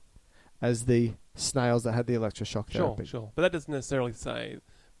period as the snails that had the electroshock therapy. Sure. But that doesn't necessarily say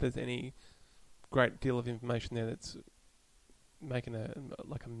there's any great deal of information there that's making a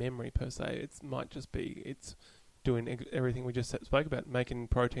memory per se. It might just be it's doing everything we just spoke about, making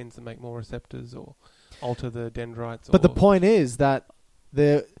proteins that make more receptors or alter the dendrites. But the point is that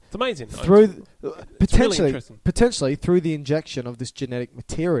it's amazing. Through really potentially through the injection of this genetic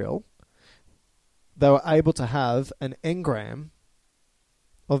material, they were able to have an engram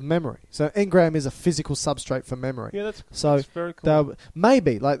of memory. So engram is a physical substrate for memory. Yeah, that's very cool.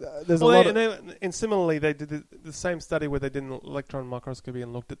 There's a lot and similarly, they did the same study where they did an electron microscopy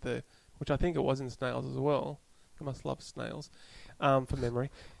and looked at which I think it was in snails as well. I must love snails for memory.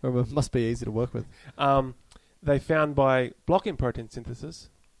 It must be easy to work with. They found by blocking protein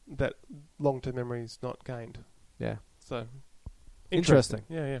synthesis that long-term memory is not gained. Yeah. So interesting.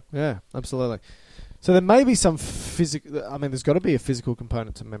 Yeah, absolutely. So there may be some physical. I mean, there's got to be a physical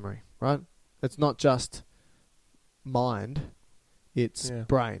component to memory, right? It's not just mind; it's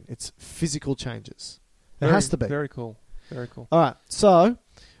brain. It's physical changes. It has to be. Very cool. Very cool. All right. So,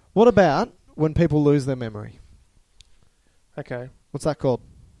 what about when people lose their memory? Okay. What's that called?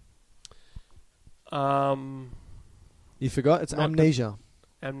 You forgot? It's amnesia.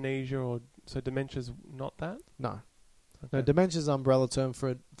 Amnesia, so dementia's not that? No. Okay. No, dementia's an umbrella term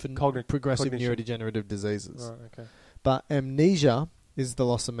for progressive cognition. neurodegenerative diseases. Right, okay. But amnesia is the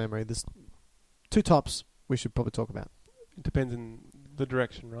loss of memory. There's two types we should probably talk about. It depends on the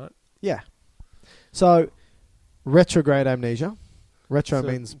direction, right? Yeah. So, retrograde amnesia. Retro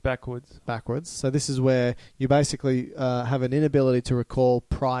means backwards. Backwards. So this is where you basically have an inability to recall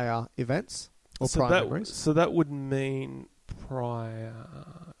prior events or prior memories. So that would mean prior.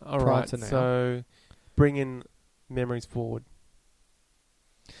 All prior right. To now. So bringing memories forward.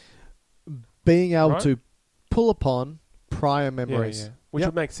 Being able to pull upon prior memories. Yeah. Which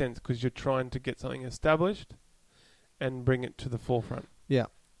would make sense because you're trying to get something established and bring it to the forefront. Yeah.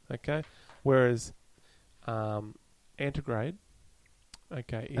 Okay. Whereas antegrade,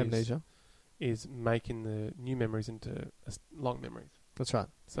 amnesia, is making the new memories into long memories. That's right.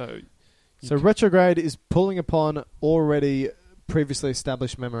 So retrograde is pulling upon already previously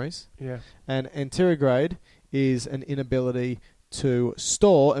established memories. Yeah. And anterograde is an inability to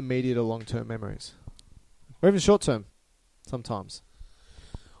store immediate or long-term memories. Or even short-term, sometimes.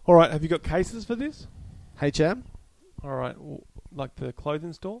 All right. Have you got cases for this? HM? All right. Like the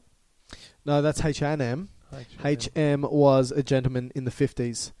clothing store? No, that's H&M. HM was a gentleman in the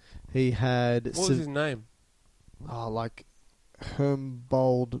 50s. He had... What was his name? Like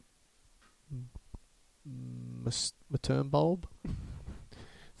Hermbold Maternbulb.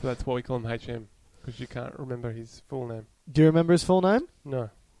 So that's why we call him HM, because you can't remember his full name. Do you remember his full name? No.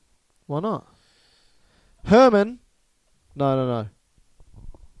 Why not? Herman. No.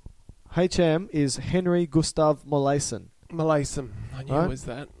 HM is Henry Gustav Molaison. Molaison. I knew it was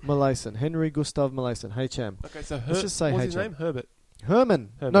that. Molaison. Henry Gustav Molaison. HM. Okay, so let's just say what's HM. his name? Herbert. Herman.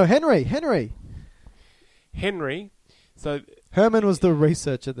 No, Henry. Henry. So Herman was the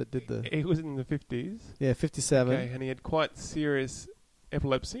researcher that did the... He was in the 50s. Yeah, 57. Okay, and he had quite serious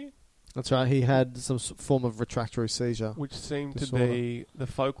epilepsy. That's right. He had some form of retractory seizure. Which seemed to be... The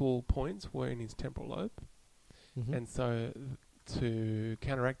focal points were in his temporal lobe. Mm-hmm. And so to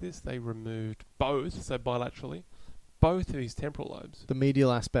counteract this, they removed both, so bilaterally, both of his temporal lobes. The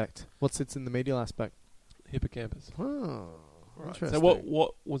medial aspect. What sits in the medial aspect? Hippocampus. Oh, right. interesting. So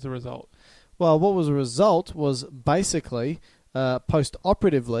what was the result? Well, what was the result was basically,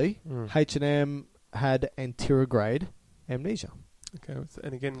 post-operatively, H&M had anterograde amnesia. Okay,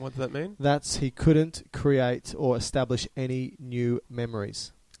 and again, what does that mean? That's he couldn't create or establish any new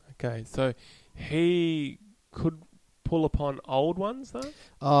memories. Okay, so he could pull upon old ones,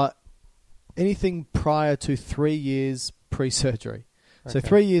 though? Anything prior to 3 years pre-surgery. Okay. So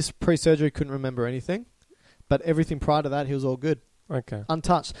 3 years pre-surgery, couldn't remember anything. But everything prior to that, he was all good. Okay.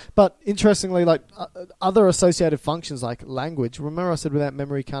 Untouched. But interestingly, like other associated functions like language. Remember I said without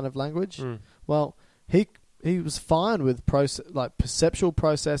memory can't have language? Mm. Well, he was fine with perceptual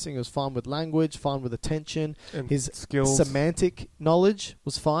processing. He was fine with language, fine with attention. And his skills. Semantic knowledge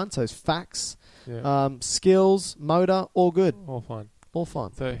was fine. So his facts, yeah. Skills, motor, all good. All fine. All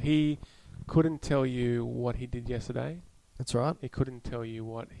fine. So he couldn't tell you what he did yesterday. That's right. He couldn't tell you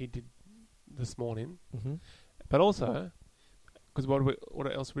what he did this morning. Mm-hmm. But also... Because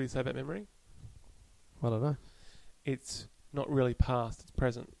what else would he say about memory? I don't know. It's not really past, it's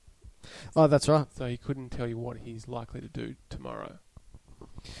present. Oh, that's right. So he couldn't tell you what he's likely to do tomorrow.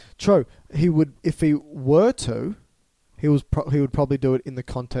 True. He would, if he were to, he would probably do it in the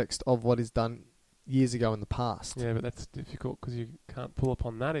context of what he's done years ago in the past. Yeah, but that's difficult because you can't pull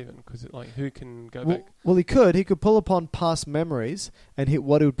upon that even because who can go Well, back? well, he could pull upon past memories, and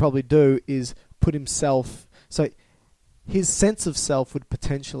what he would probably do is put himself. So his sense of self would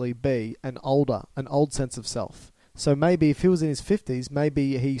potentially be an old sense of self. So maybe if he was in his 50s,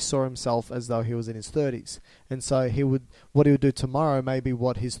 maybe he saw himself as though he was in his 30s, and so what he would do tomorrow may be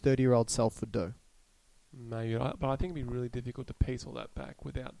what his 30-year-old self would do. Maybe, but I think it'd be really difficult to piece all that back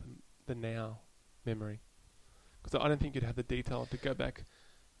without the now memory. Because I don't think you'd have the detail to go back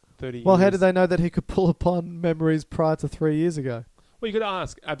 30 years. Well, how did they know that he could pull upon memories prior to 3 years ago? Well, you could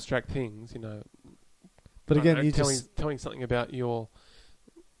ask abstract things, But I don't again, know, telling something about your,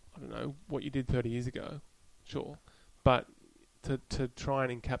 I don't know, what you did 30 years ago, sure. But to try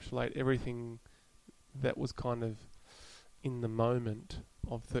and encapsulate everything that was kind of in the moment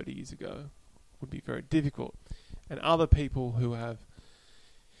of 30 years ago would be very difficult. And other people who have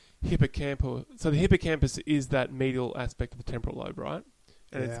hippocampus, so the hippocampus is that medial aspect of the temporal lobe, right?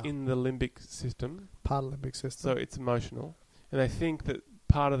 And it's in the limbic system. Part of the limbic system. So it's emotional. And they think that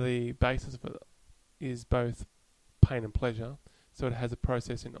part of the basis of it is both pain and pleasure. So it has a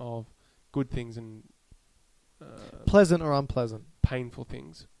processing of good things and pleasant or unpleasant, painful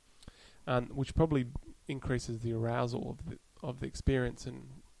things, which probably increases the arousal of the experience and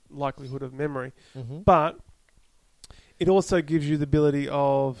likelihood of memory. Mm-hmm. But it also gives you the ability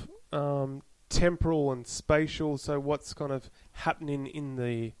of temporal and spatial. So what's kind of happening in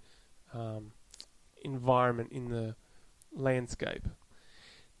the environment, in the landscape.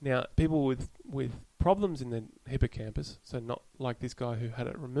 Now, people with problems in the hippocampus, so not like this guy who had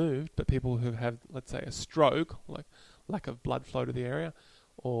it removed, but people who have, let's say, a stroke, like lack of blood flow to the area,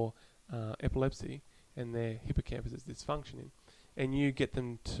 or epilepsy, and their hippocampus is dysfunctioning, and you get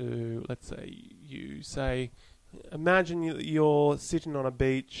them to, let's say, imagine you're sitting on a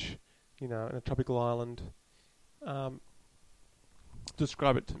beach, in a tropical island.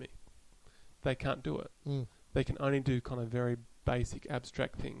 Describe it to me. They can't do it. Mm. They can only do kind of very basic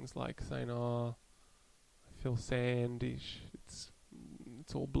abstract things like saying, "Oh, I feel sandish. It's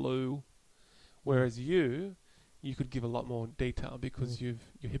all blue." Whereas you could give a lot more detail because your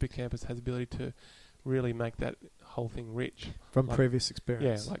hippocampus has the ability to really make that whole thing rich From previous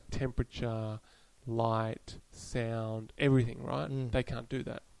experience. Yeah, like temperature, light, sound, everything. Right? Mm. They can't do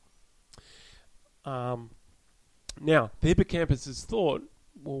that. Now, the hippocampus is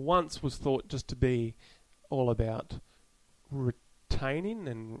once was thought just to be all about retaining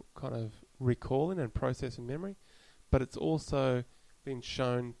and kind of recalling and processing memory, but it's also been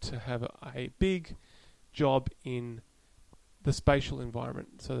shown to have a big job in the spatial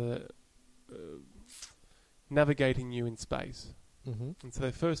environment, so navigating you in space. Mm-hmm. And so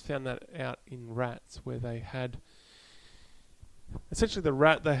they first found that out in rats, where they had essentially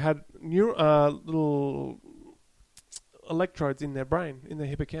they had little electrodes in their brain, in their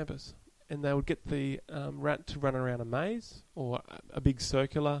hippocampus, and they would get the rat to run around a maze or a big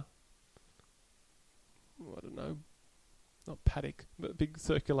circular, I don't know, not paddock, but a big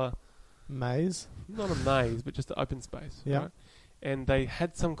circular Maze? not a maze, but just an open space. Yeah. Right? And they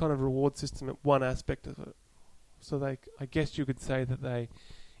had some kind of reward system at one aspect of it. So I guess you could say that they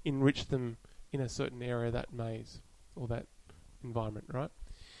enriched them in a certain area of that maze or that environment, right?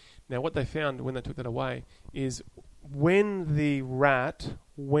 Now, what they found when they took that away is when the rat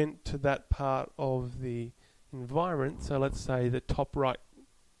went to that part of the environment, so let's say the top right,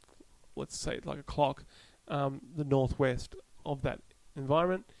 let's say like a clock, the northwest of that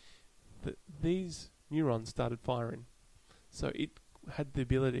environment, these neurons started firing. So it had the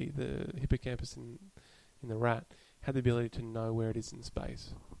ability, the hippocampus in the rat, had the ability to know where it is in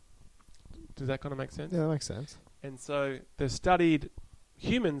space. Does that kind of make sense? Yeah, that makes sense. And so they've studied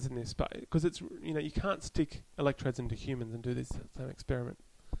humans in this space, because it's, you can't stick electrodes into humans and do this same experiment.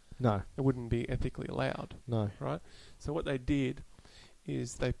 No. It wouldn't be ethically allowed, No. right? So what they did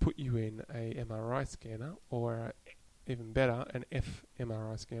is they put you in a MRI scanner, or even better, an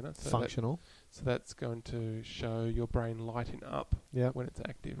fMRI scanner. So Functional. So that's going to show your brain lighting up when it's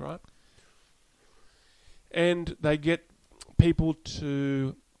active, right? And they get people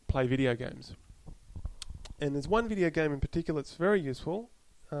to play video games. And there's one video game in particular that's very useful.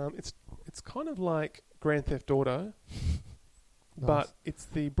 It's kind of like Grand Theft Auto, but it's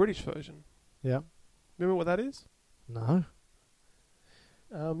the British version. Yeah. Remember what that is? No.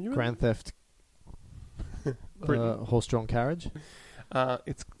 Grand Theft. Horse-drawn carriage.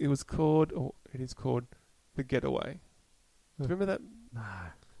 It is called The Getaway. Do you remember that? No.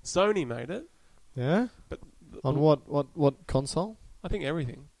 Sony made it. Yeah. But on what console? I think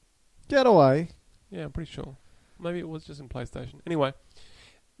everything. Getaway. Yeah, I'm pretty sure. Maybe it was just in PlayStation. Anyway,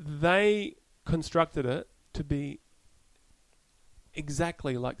 they constructed it to be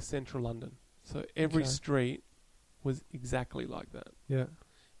exactly like central London. So every Okay. street was exactly like that. Yeah.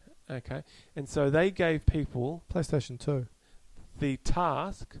 Okay. And so they gave people PlayStation 2. the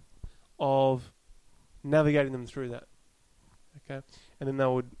task of navigating them through that. Okay. And then they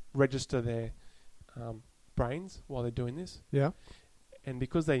would register their brains while they're doing this. Yeah. And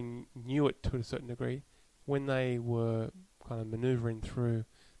because they knew it to a certain degree, when they were kind of maneuvering through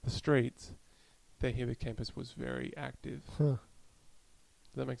the streets, their hippocampus was very active. Huh.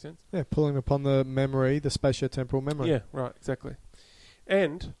 Does that make sense? Yeah, pulling upon the memory, the spatiotemporal memory. Yeah, right, exactly.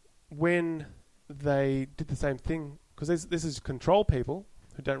 And when they did the same thing, because this is control people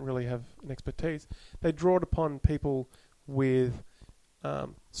who don't really have an expertise, they draw it upon people with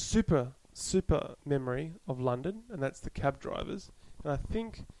super memory of London, and that's the cab drivers. And I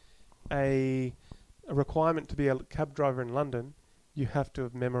think a requirement to be a cab driver in London, you have to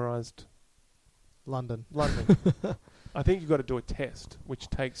have memorised London. I think you've got to do a test, which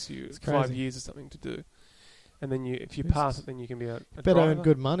takes you It's 5 crazy. years or something to do. And then if you Jesus. pass it, then you can be a Better driver. earn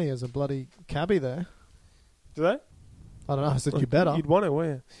good money as a bloody cabbie there. Do they? I don't know. I said you better. You'd want to,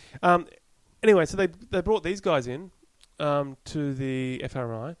 wouldn't you? Anyway, so they brought these guys in to the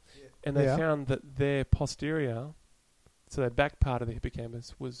fMRI, and they Yeah. found that their posterior, so their back part of the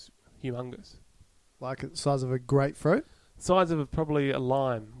hippocampus, was humongous. Like the size of a grapefruit. Size of probably a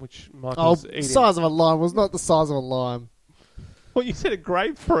lime, which Oh, Michael's eating. size of a lime was not the size of a lime. Well, you said a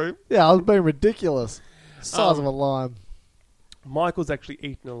grapefruit. Yeah, I was being ridiculous. Size of a lime. Michael's actually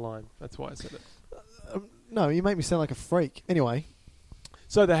eaten a lime. That's why I said it. No, you make me sound like a freak. Anyway,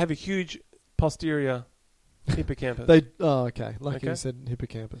 So they have a huge posterior hippocampus. okay. Lucky Okay. you said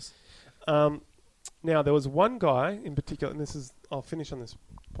hippocampus. Now, there was one guy in particular, and I'll finish on this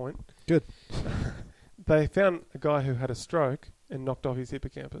point. Good. They found a guy who had a stroke and knocked off his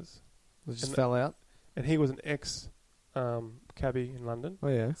hippocampus. It just And- fell out. And he was an ex-cabbie in London. Oh,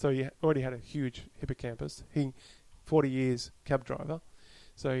 yeah. So he already had a huge hippocampus. 40 years cab driver.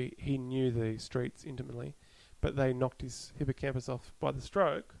 So he knew the streets intimately. But they knocked his hippocampus off by the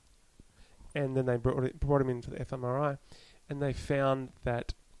stroke. And then they brought him into the fMRI. And they found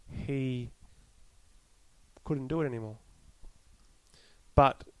that he couldn't do it anymore.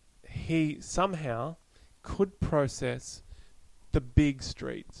 But he somehow could process the big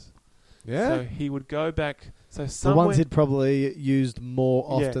streets. Yeah. So he would go back. So the somewhere, ones he'd probably used more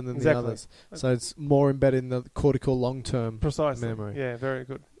Yeah, often than exactly. the others. So it's more embedded in the cortical long-term precisely memory. Yeah, very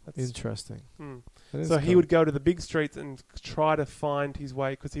good. That's, Interesting. mm. That is So he cool. would go to the big streets and try to find his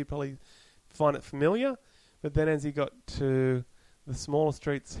way because he'd probably find it familiar. But then as he got to the smaller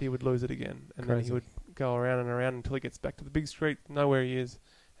streets, he would lose it again. And then Crazy. he would go around and around until he gets back to the big street, know where he is,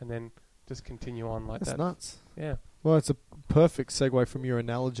 and then just continue on like That's that. nuts. Yeah. Well, it's a perfect segue from your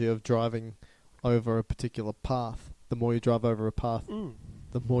analogy of driving over a particular path. The more you drive over a path, Mm.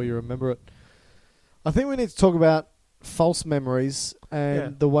 the more you remember it. I think we need to talk about false memories and Yeah.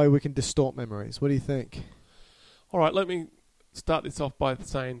 the way we can distort memories. What do you think? All right, let me start this off by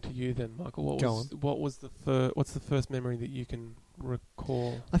saying to you then, Michael, what's the first memory that you can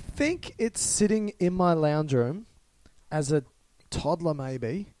recall? I think it's sitting in my lounge room as a toddler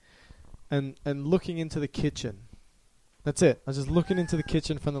maybe and looking into the kitchen. That's it. I was just looking into the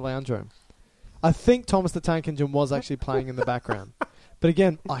kitchen from the lounge room. I think Thomas the Tank Engine was actually playing in the background. But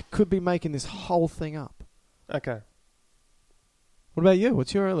again, I could be making this whole thing up. Okay. What about you?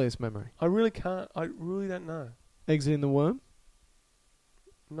 What's your earliest memory? I really don't know. Exiting the worm?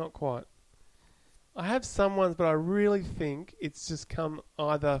 Not quite. I have some ones, but I really think it's just come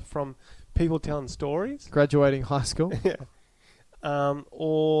either from people telling stories, Graduating high school? yeah,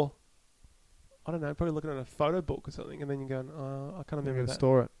 or I don't know, probably looking at a photo book or something, and then you're going, I can't I'm remember going to that.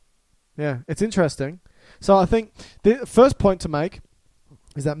 store it. Yeah, it's interesting. So I think the first point to make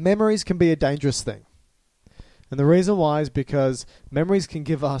is that memories can be a dangerous thing. And the reason why is because memories can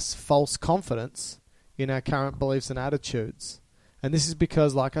give us false confidence in our current beliefs and attitudes. And this is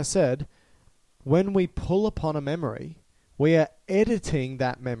because, like I said, when we pull upon a memory, we are editing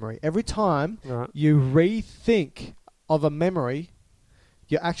that memory. Every time Right. you rethink of a memory,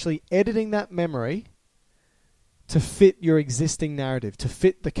 you're actually editing that memory to fit your existing narrative, to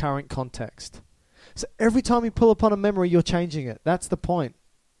fit the current context. So every time you pull upon a memory, you're changing it. That's the point.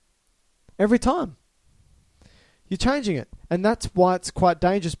 Every time. You're changing it. And that's why it's quite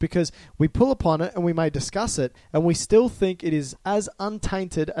dangerous, because we pull upon it and we may discuss it and we still think it is as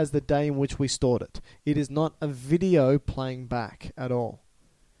untainted as the day in which we stored it. It is not a video playing back at all.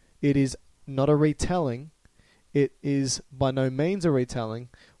 It is not a retelling. It is by no means a retelling.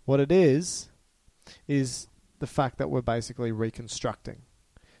 What it is the fact that we're basically reconstructing.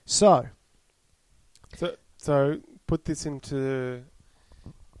 So, So put this into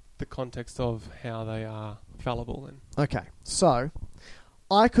the context of how they are fallible then. Okay, so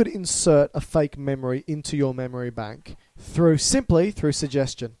I could insert a fake memory into your memory bank simply through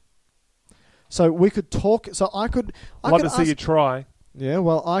suggestion. So we could talk. So I could. I'd love to see you try. Yeah,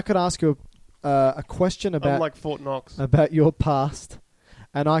 well, I could ask you a question about Unlike Fort Knox. about your past,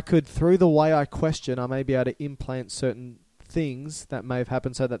 and I could, through the way I question, I may be able to implant certain things that may have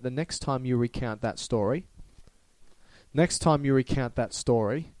happened, so that the next time you recount that story,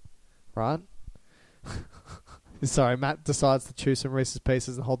 right? Sorry, Matt decides to chew some Reese's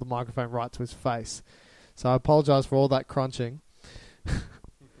Pieces and hold the microphone right to his face. So I apologise for all that crunching.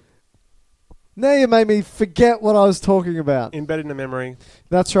 Now you made me forget what I was talking about. Embedded in the memory.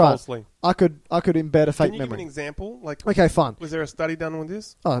 That's right. Falsely. I could embed a fake Can you memory. give an example? Like, Okay, fine. was there a study done with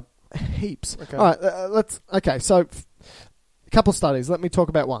this? Oh, heaps. Okay. All right, Okay, so a couple of studies. Let me talk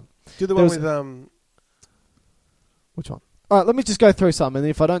about one. Do the There one was- with Which one? All right, let me just go through some, and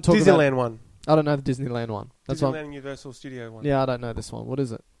if I don't talk about... Disneyland one. I don't know the Disneyland one. That's Disneyland one. and Universal Studio one. Yeah, I don't know this one. What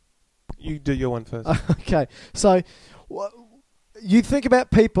is it? You do your one first. Okay, so you think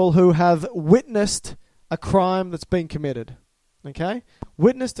about people who have witnessed a crime that's been committed, okay?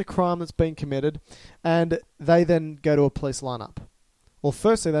 Witnessed a crime that's been committed, and they then go to a police lineup. Well,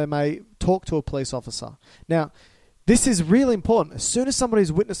 firstly, they may talk to a police officer. Now, this is really important. As soon as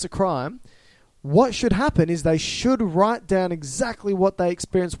somebody's witnessed a crime, what should happen is they should write down exactly what they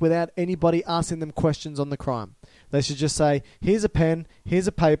experienced without anybody asking them questions on the crime. They should just say, here's a pen, here's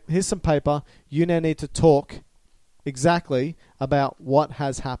some paper, you now need to talk exactly about what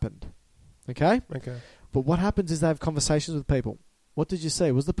has happened. Okay? Okay. But what happens is they have conversations with people. What did you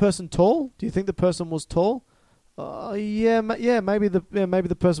see? Was the person tall? Do you think the person was tall? Maybe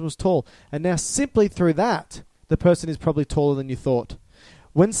the person was tall. And now simply through that, the person is probably taller than you thought.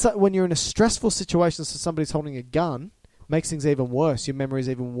 When you're in a stressful situation, so somebody's holding a gun, makes things even worse. Your memory is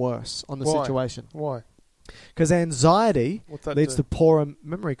even worse on the situation. Why? Because anxiety leads do? to poorer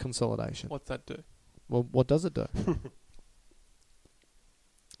memory consolidation. What's that do? Well, what does it do?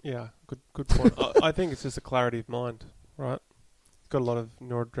 Yeah, good point. I think it's just a clarity of mind, right? It's got a lot of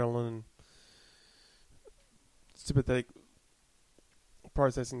noradrenaline and sympathetic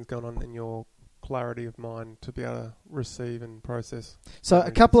processing going on in your clarity of mind to be able to receive and process. So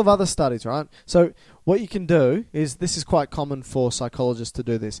a couple of other studies, right? So what you can do is, this is quite common for psychologists to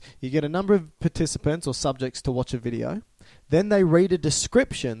do this. You get a number of participants or subjects to watch a video. Then they read a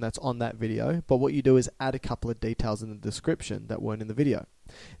description that's on that video, but what you do is add a couple of details in the description that weren't in the video.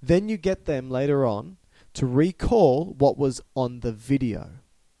 Then you get them later on to recall what was on the video.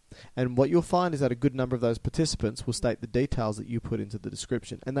 And what you'll find is that a good number of those participants will state the details that you put into the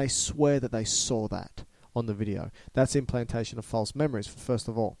description. And they swear that they saw that on the video. That's implantation of false memories, first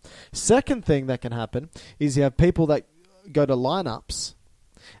of all. Second thing that can happen is you have people that go to lineups,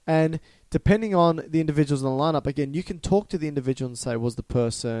 and depending on the individuals in the lineup, again, you can talk to the individual and say, was the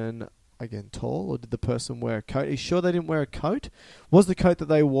person, again, tall, or did the person wear a coat? Are you sure they didn't wear a coat? Was the coat that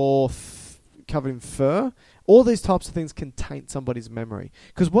they wore covered in fur? All these types of things can taint somebody's memory.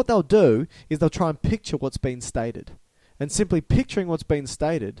 Because what they'll do is they'll try and picture what's been stated. And simply picturing what's been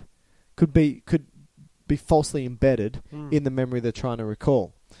stated could be falsely embedded in the memory they're trying to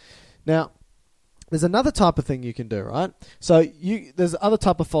recall. Now, there's another type of thing you can do, right? So there's other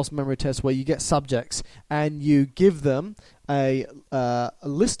type of false memory tests where you get subjects and you give them a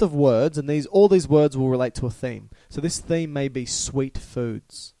list of words, and all these words will relate to a theme. So this theme may be sweet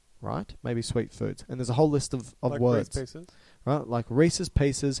foods, right? Maybe sweet foods. And there's a whole list of like words. Reese's Pieces? Right? Like Reese's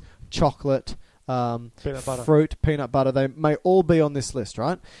Pieces, chocolate, Peanut butter. fruit, peanut butter. They may all be on this list,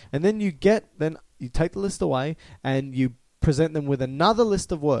 right? And then you take the list away and you present them with another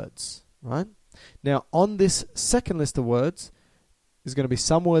list of words, right? Now, on this second list of words, there's going to be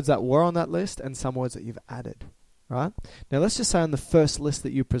some words that were on that list and some words that you've added, right? Now, let's just say on the first list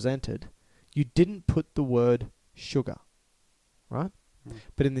that you presented, you didn't put the word sugar, right?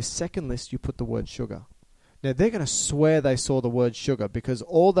 But in this second list, you put the word sugar. Now, they're going to swear they saw the word sugar because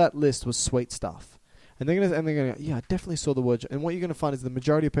all that list was sweet stuff. And they're going to go, yeah, I definitely saw the word. And what you're going to find is the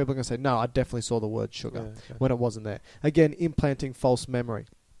majority of people are going to say, no, I definitely saw the word sugar when it wasn't there. Again, implanting false memory.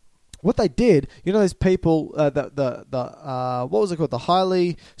 What they did, those people, what was it called? The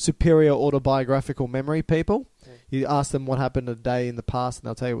highly superior autobiographical memory people. You ask them what happened a day in the past, and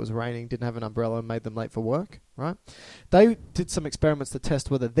they'll tell you it was raining, didn't have an umbrella, and made them late for work, right? They did some experiments to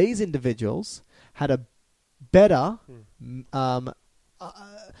test whether these individuals had a better,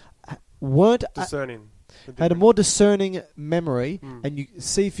 discerning. Had a more discerning memory, and you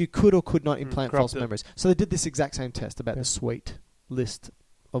see if you could or could not implant false memories. So they did this exact same test about the sweet list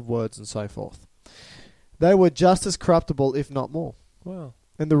of words and so forth. They were just as corruptible, if not more. Wow.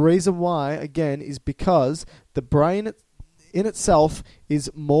 And the reason why, again, is because the brain in itself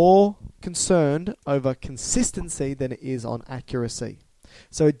is more concerned over consistency than it is on accuracy.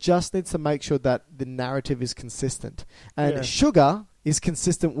 So it just needs to make sure that the narrative is consistent. And sugar is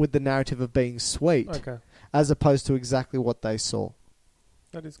consistent with the narrative of being sweet, as opposed to exactly what they saw.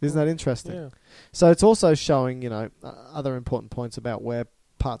 That is cool. Isn't that interesting? Yeah. So it's also showing, other important points about where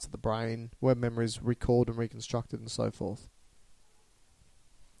parts of the brain, where memories recalled and reconstructed and so forth.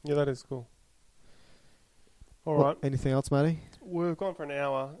 Yeah, that is cool. All right. Anything else, Matty? We've gone for an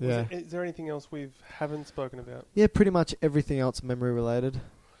hour. Yeah. Is there anything else we haven't spoken about? Yeah, pretty much everything else memory related.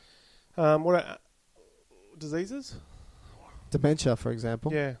 What are diseases? Dementia, for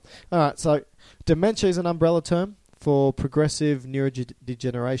example. Yeah. All right, so dementia is an umbrella term for progressive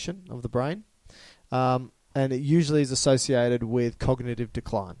neurodegeneration of the brain, and it usually is associated with cognitive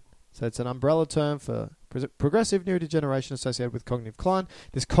decline. So it's an umbrella term for progressive neurodegeneration associated with cognitive decline.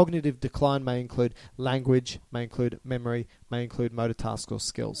 This cognitive decline may include language, may include memory, may include motor tasks or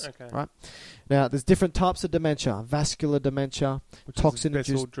skills. Okay. Right? Now, there's different types of dementia: vascular dementia,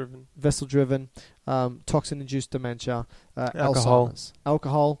 toxin-induced, vessel-driven, toxin-induced dementia, Alzheimer's.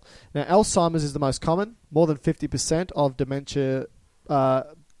 Alcohol. Now, Alzheimer's is the most common. More than 50% of dementia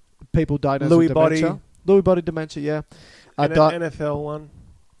people diagnosed with dementia. Lewy body dementia, yeah. NFL one.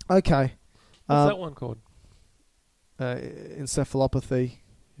 Okay. What's that one called? Encephalopathy.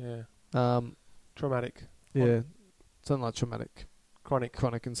 Yeah. Traumatic. Yeah. Something like traumatic. Chronic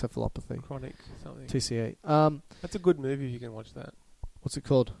encephalopathy. Chronic something. TCE. That's a good movie if you can watch that. What's it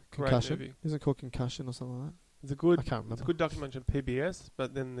called? Great Concussion? movie. Is it called Concussion or something like that? It's a good. I can't remember. It's a good documentary on PBS,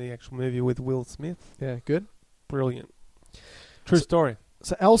 but then the actual movie with Will Smith. Yeah, good. Brilliant. True story.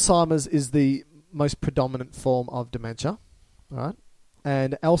 So Alzheimer's is the most predominant form of dementia, right?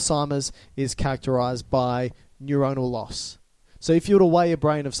 And Alzheimer's is characterized by neuronal loss. So if you were to weigh a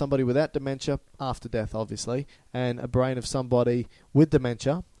brain of somebody without dementia, after death obviously, and a brain of somebody with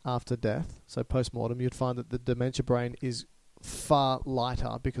dementia after death, so post-mortem, you'd find that the dementia brain is far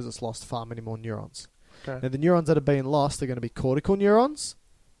lighter because it's lost far many more neurons. Okay. Now the neurons that are being lost are going to be cortical neurons,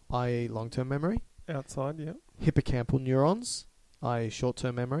 i.e. long-term memory. Outside, yeah. Hippocampal neurons, i.e.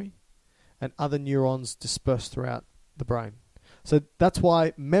 short-term memory, and other neurons dispersed throughout the brain. So that's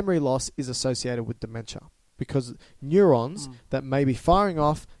why memory loss is associated with dementia, because neurons that may be firing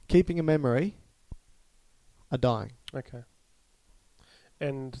off, keeping a memory, are dying. Okay.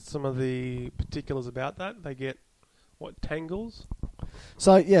 And some of the particulars about that, they get, tangles?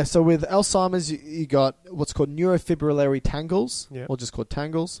 So with Alzheimer's, you got what's called neurofibrillary tangles, or just called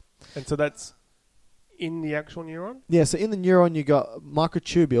tangles. And so that's in the actual neuron? Yeah, so in the neuron you got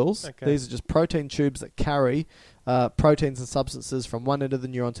microtubules. Okay. These are just protein tubes that carry proteins and substances from one end of the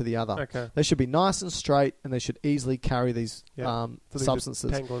neuron to the other. Okay. They should be nice and straight, and they should easily carry these so substances.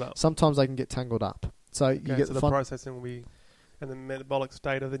 Tangled up. Sometimes they can get tangled up. So you get the processing will be, and the metabolic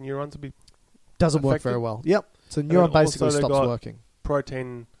state of the neurons will be doesn't work very well. Yep. So the neuron basically stops working.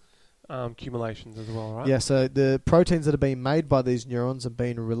 Protein accumulations as well, right? Yeah. So the proteins that are being made by these neurons are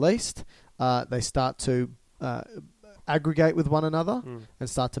being released. They start to aggregate with one another and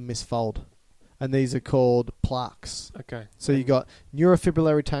start to misfold. And these are called plaques. Okay. So you got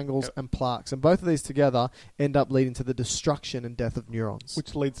neurofibrillary tangles and plaques. And both of these together end up leading to the destruction and death of neurons.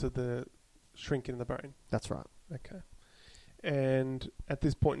 Which leads to the shrinking in the brain. That's right. Okay. And at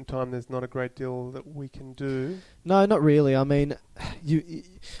this point in time, there's not a great deal that we can do. No, not really. I mean,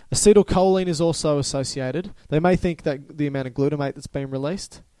 acetylcholine is also associated. They may think that the amount of glutamate that's being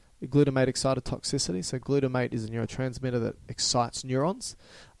released, glutamate excitotoxicity. So glutamate is a neurotransmitter that excites neurons.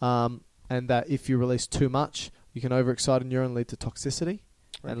 And that if you release too much, you can overexcite a neuron and lead to toxicity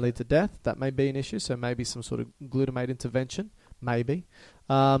and lead to death. That may be an issue, so maybe some sort of glutamate intervention, maybe.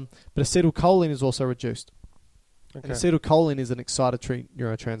 But acetylcholine is also reduced. Okay. And acetylcholine is an excitatory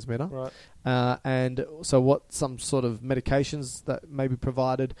neurotransmitter. Right. And so some sort of medications that may be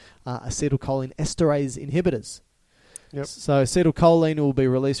provided are acetylcholine esterase inhibitors. Yep. So acetylcholine will be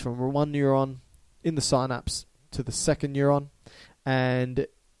released from one neuron in the synapse to the second neuron, and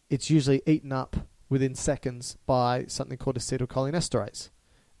it's usually eaten up within seconds by something called acetylcholine esterase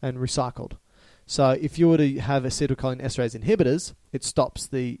and recycled. So if you were to have acetylcholine esterase inhibitors, it stops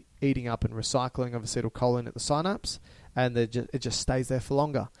the eating up and recycling of acetylcholine at the synapse, and it just stays there for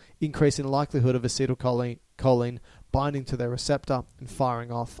longer, increasing the likelihood of acetylcholine binding to their receptor and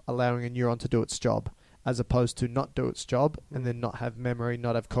firing off, allowing a neuron to do its job, as opposed to not do its job and then not have memory,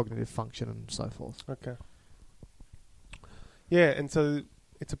 not have cognitive function, and so forth. Okay. Yeah, and so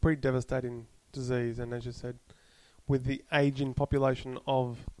it's a pretty devastating disease, and as you said, with the aging population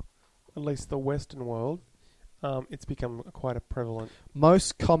of at least the Western world, it's become quite a prevalent.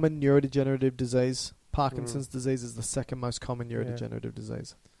 Most common neurodegenerative disease. Parkinson's disease is the second most common neurodegenerative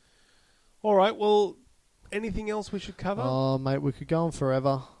disease. All right. Well, anything else we should cover? Oh, mate, we could go on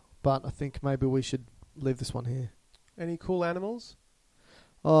forever, but I think maybe we should leave this one here. Any cool animals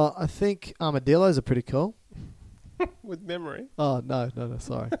I think armadillos are pretty cool. with memory? Oh, no,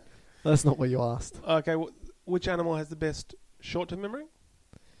 sorry. That's not what you asked. Okay. Which animal has the best short-term memory?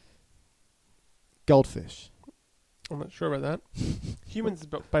 Goldfish. I'm not sure about that. Humans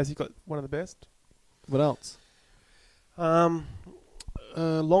are basically one of the best. What else?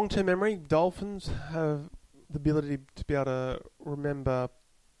 Long-term memory. Dolphins have the ability to be able to remember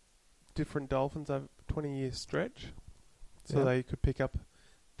different dolphins over a 20-year stretch. So they could pick up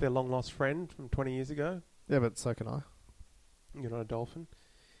their long-lost friend from 20 years ago. Yeah, but so can I. You're not a dolphin.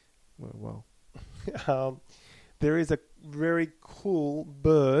 Well. There is a very cool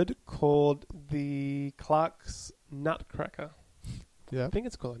bird called the Clark's nutcracker. Yeah. I think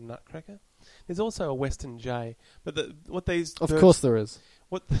it's called a nutcracker. There's also a western jay, but what these Of birds, course there is.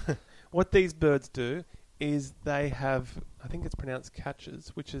 what these birds do is they have, I think it's pronounced catches,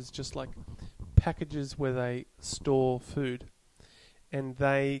 which is just like packages where they store food, and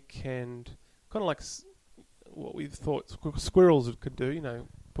they can kind of like what we thought squirrels could do,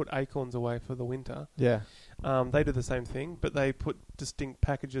 put acorns away for the winter. Yeah. They do the same thing, but they put distinct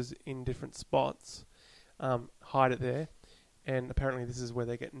packages in different spots, hide it there, and apparently this is where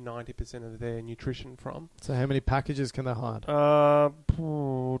they get 90% of their nutrition from. So how many packages can they hide?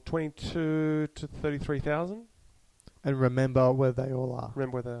 22 to 33,000. And remember where they all are.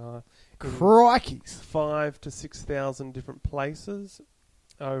 Remember where they are. Crikeys. 5,000 to 6,000 different places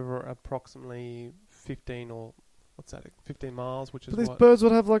over approximately 15 miles, which is But these what... birds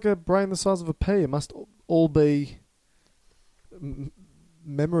would have like a brain the size of a pea. It must all be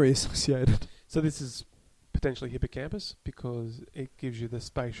memory associated. So this is potentially hippocampus because it gives you the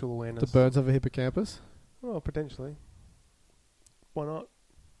spatial awareness. The birds have a hippocampus? Well, potentially. Why not?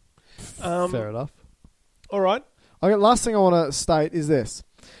 Fair enough. All right. Okay, last thing I want to state is this.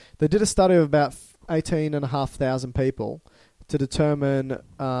 They did a study of about 18,500 people to determine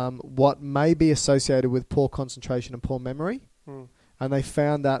what may be associated with poor concentration and poor memory. And they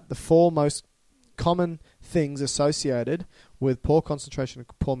found that the 4 most common things associated with poor concentration and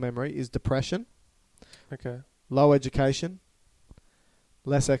poor memory is depression, low education,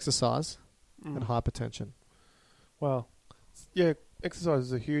 less exercise, and hypertension. Wow. Yeah, exercise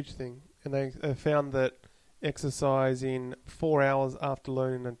is a huge thing. And they found that exercising 4 hours after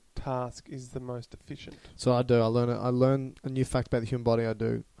learning a task is the most efficient. So I do. I learn a new fact about the human body. I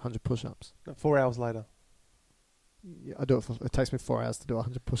do 100 push-ups. 4 hours later. Yeah, I do it. It takes me 4 hours to do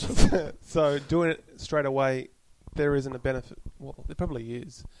 100 push-ups. So doing it straight away, there isn't a benefit. Well, there probably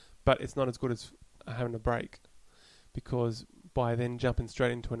is, but it's not as good as having a break, because by then jumping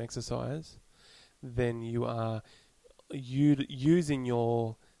straight into an exercise, then you are using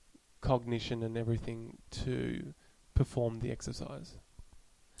your cognition and everything to perform the exercise.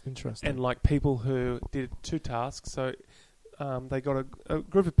 Interesting. And like people who did 2 tasks, so they got a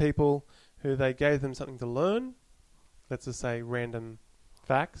group of people who they gave them something to learn, let's just say random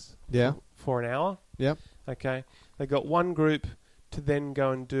facts, for an hour. Yep. Okay. They got one group to then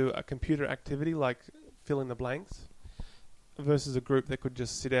go and do a computer activity like fill in the blanks, versus a group that could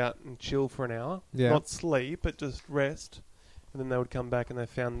just sit out and chill for an hour, not sleep, but just rest. And then they would come back and they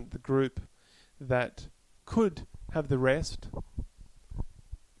found the group that could have the rest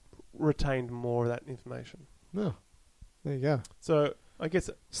retained more of that information. Oh, there you go. So I guess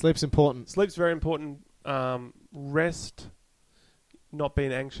sleep's important. Sleep's very important. Rest, not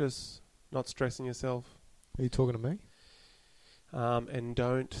being anxious, not stressing yourself. Are you talking to me? And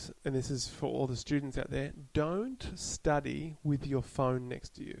this is for all the students out there, don't study with your phone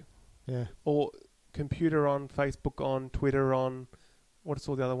next to you. Yeah. Or computer on, Facebook on, Twitter on, what's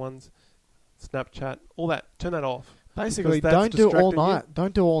all the other ones? Snapchat, all that. Turn that off. Basically, don't do all night.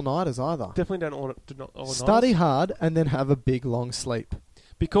 Don't do all-nighters either. Definitely don't all-nighters. Study hard and then have a big, long sleep.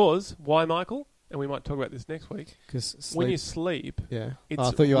 Because, why, Michael? And we might talk about this next week. Because when you sleep, it's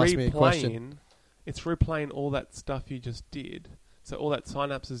I thought you asked me a question. It's replaying all that stuff you just did. So all that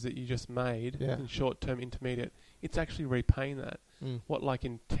synapses that you just made in short-term, intermediate, it's actually repaying that. What, like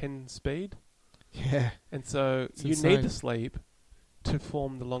in 10 speed? Yeah. And so you need the sleep to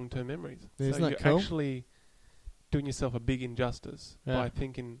form the long-term memories. Isn't so that you're cool? Actually doing yourself a big injustice by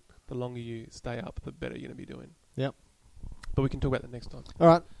thinking the longer you stay up, the better you're going to be doing. Yep. But we can talk about that next time. All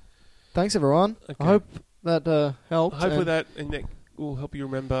right. Thanks, everyone. Okay. I hope that helped. Hopefully that will help you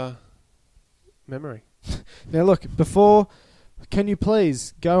remember memory. Now, look, before Can you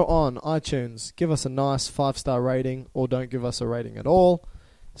please go on iTunes, give us a nice 5-star rating, or don't give us a rating at all.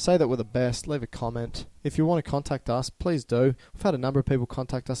 Say that we're the best. Leave a comment. If you want to contact us, please do. We've had a number of people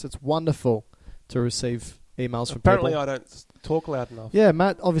contact us. It's wonderful to receive emails from Apparently people. I don't talk loud enough. Yeah,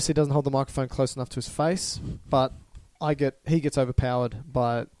 Matt obviously doesn't hold the microphone close enough to his face, but he gets overpowered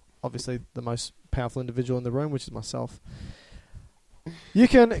by obviously the most powerful individual in the room, which is myself. You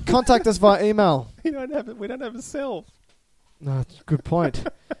can contact us via email. We don't have a cell. No, good point.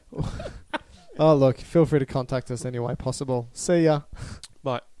 Oh, look, feel free to contact us any way possible. See ya.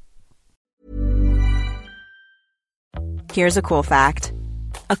 Bye. Here's a cool fact.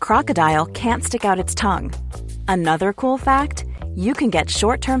 A crocodile can't stick out its tongue. Another cool fact, you can get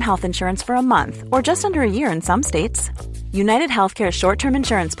short-term health insurance for a month or just under a year in some states. United Healthcare short-term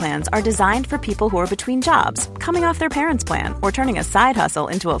insurance plans are designed for people who are between jobs, coming off their parents' plan, or turning a side hustle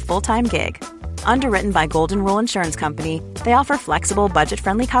into a full-time gig. Underwritten by Golden Rule Insurance Company, they offer flexible,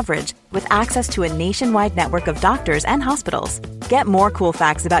 budget-friendly coverage with access to a nationwide network of doctors and hospitals. Get more cool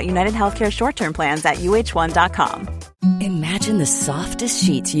facts about United Healthcare short-term plans at uh1.com. Imagine the softest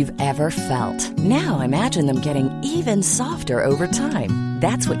sheets you've ever felt. Now imagine them getting even softer over time.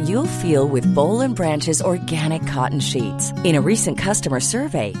 That's what you'll feel with Boll & Branch's organic cotton sheets. In a recent customer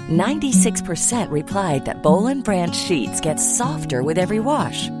survey, 96% replied that Boll & Branch sheets get softer with every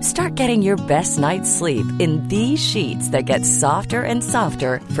wash. Start getting your best night's sleep in these sheets that get softer and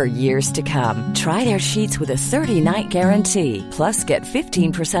softer for years to come. Try their sheets with a 30-night guarantee. Plus, get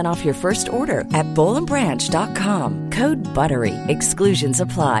 15% off your first order at bollandbranch.com. Code BUTTERY. Exclusions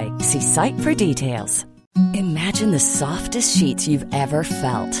apply. See site for details. Imagine the softest sheets you've ever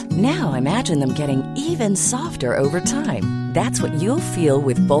felt. Now imagine them getting even softer over time. That's what you'll feel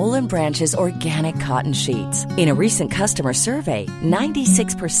with Boll & Branch's organic cotton sheets. In a recent customer survey,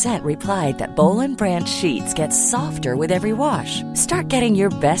 96% replied that Boll & Branch sheets get softer with every wash. Start getting your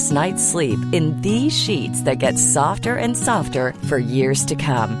best night's sleep in these sheets that get softer and softer for years to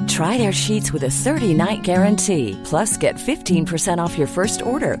come. Try their sheets with a 30-night guarantee. Plus, get 15% off your first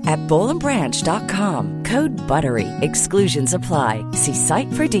order at bollandbranch.com. Code BUTTERY. Exclusions apply. See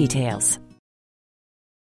site for details.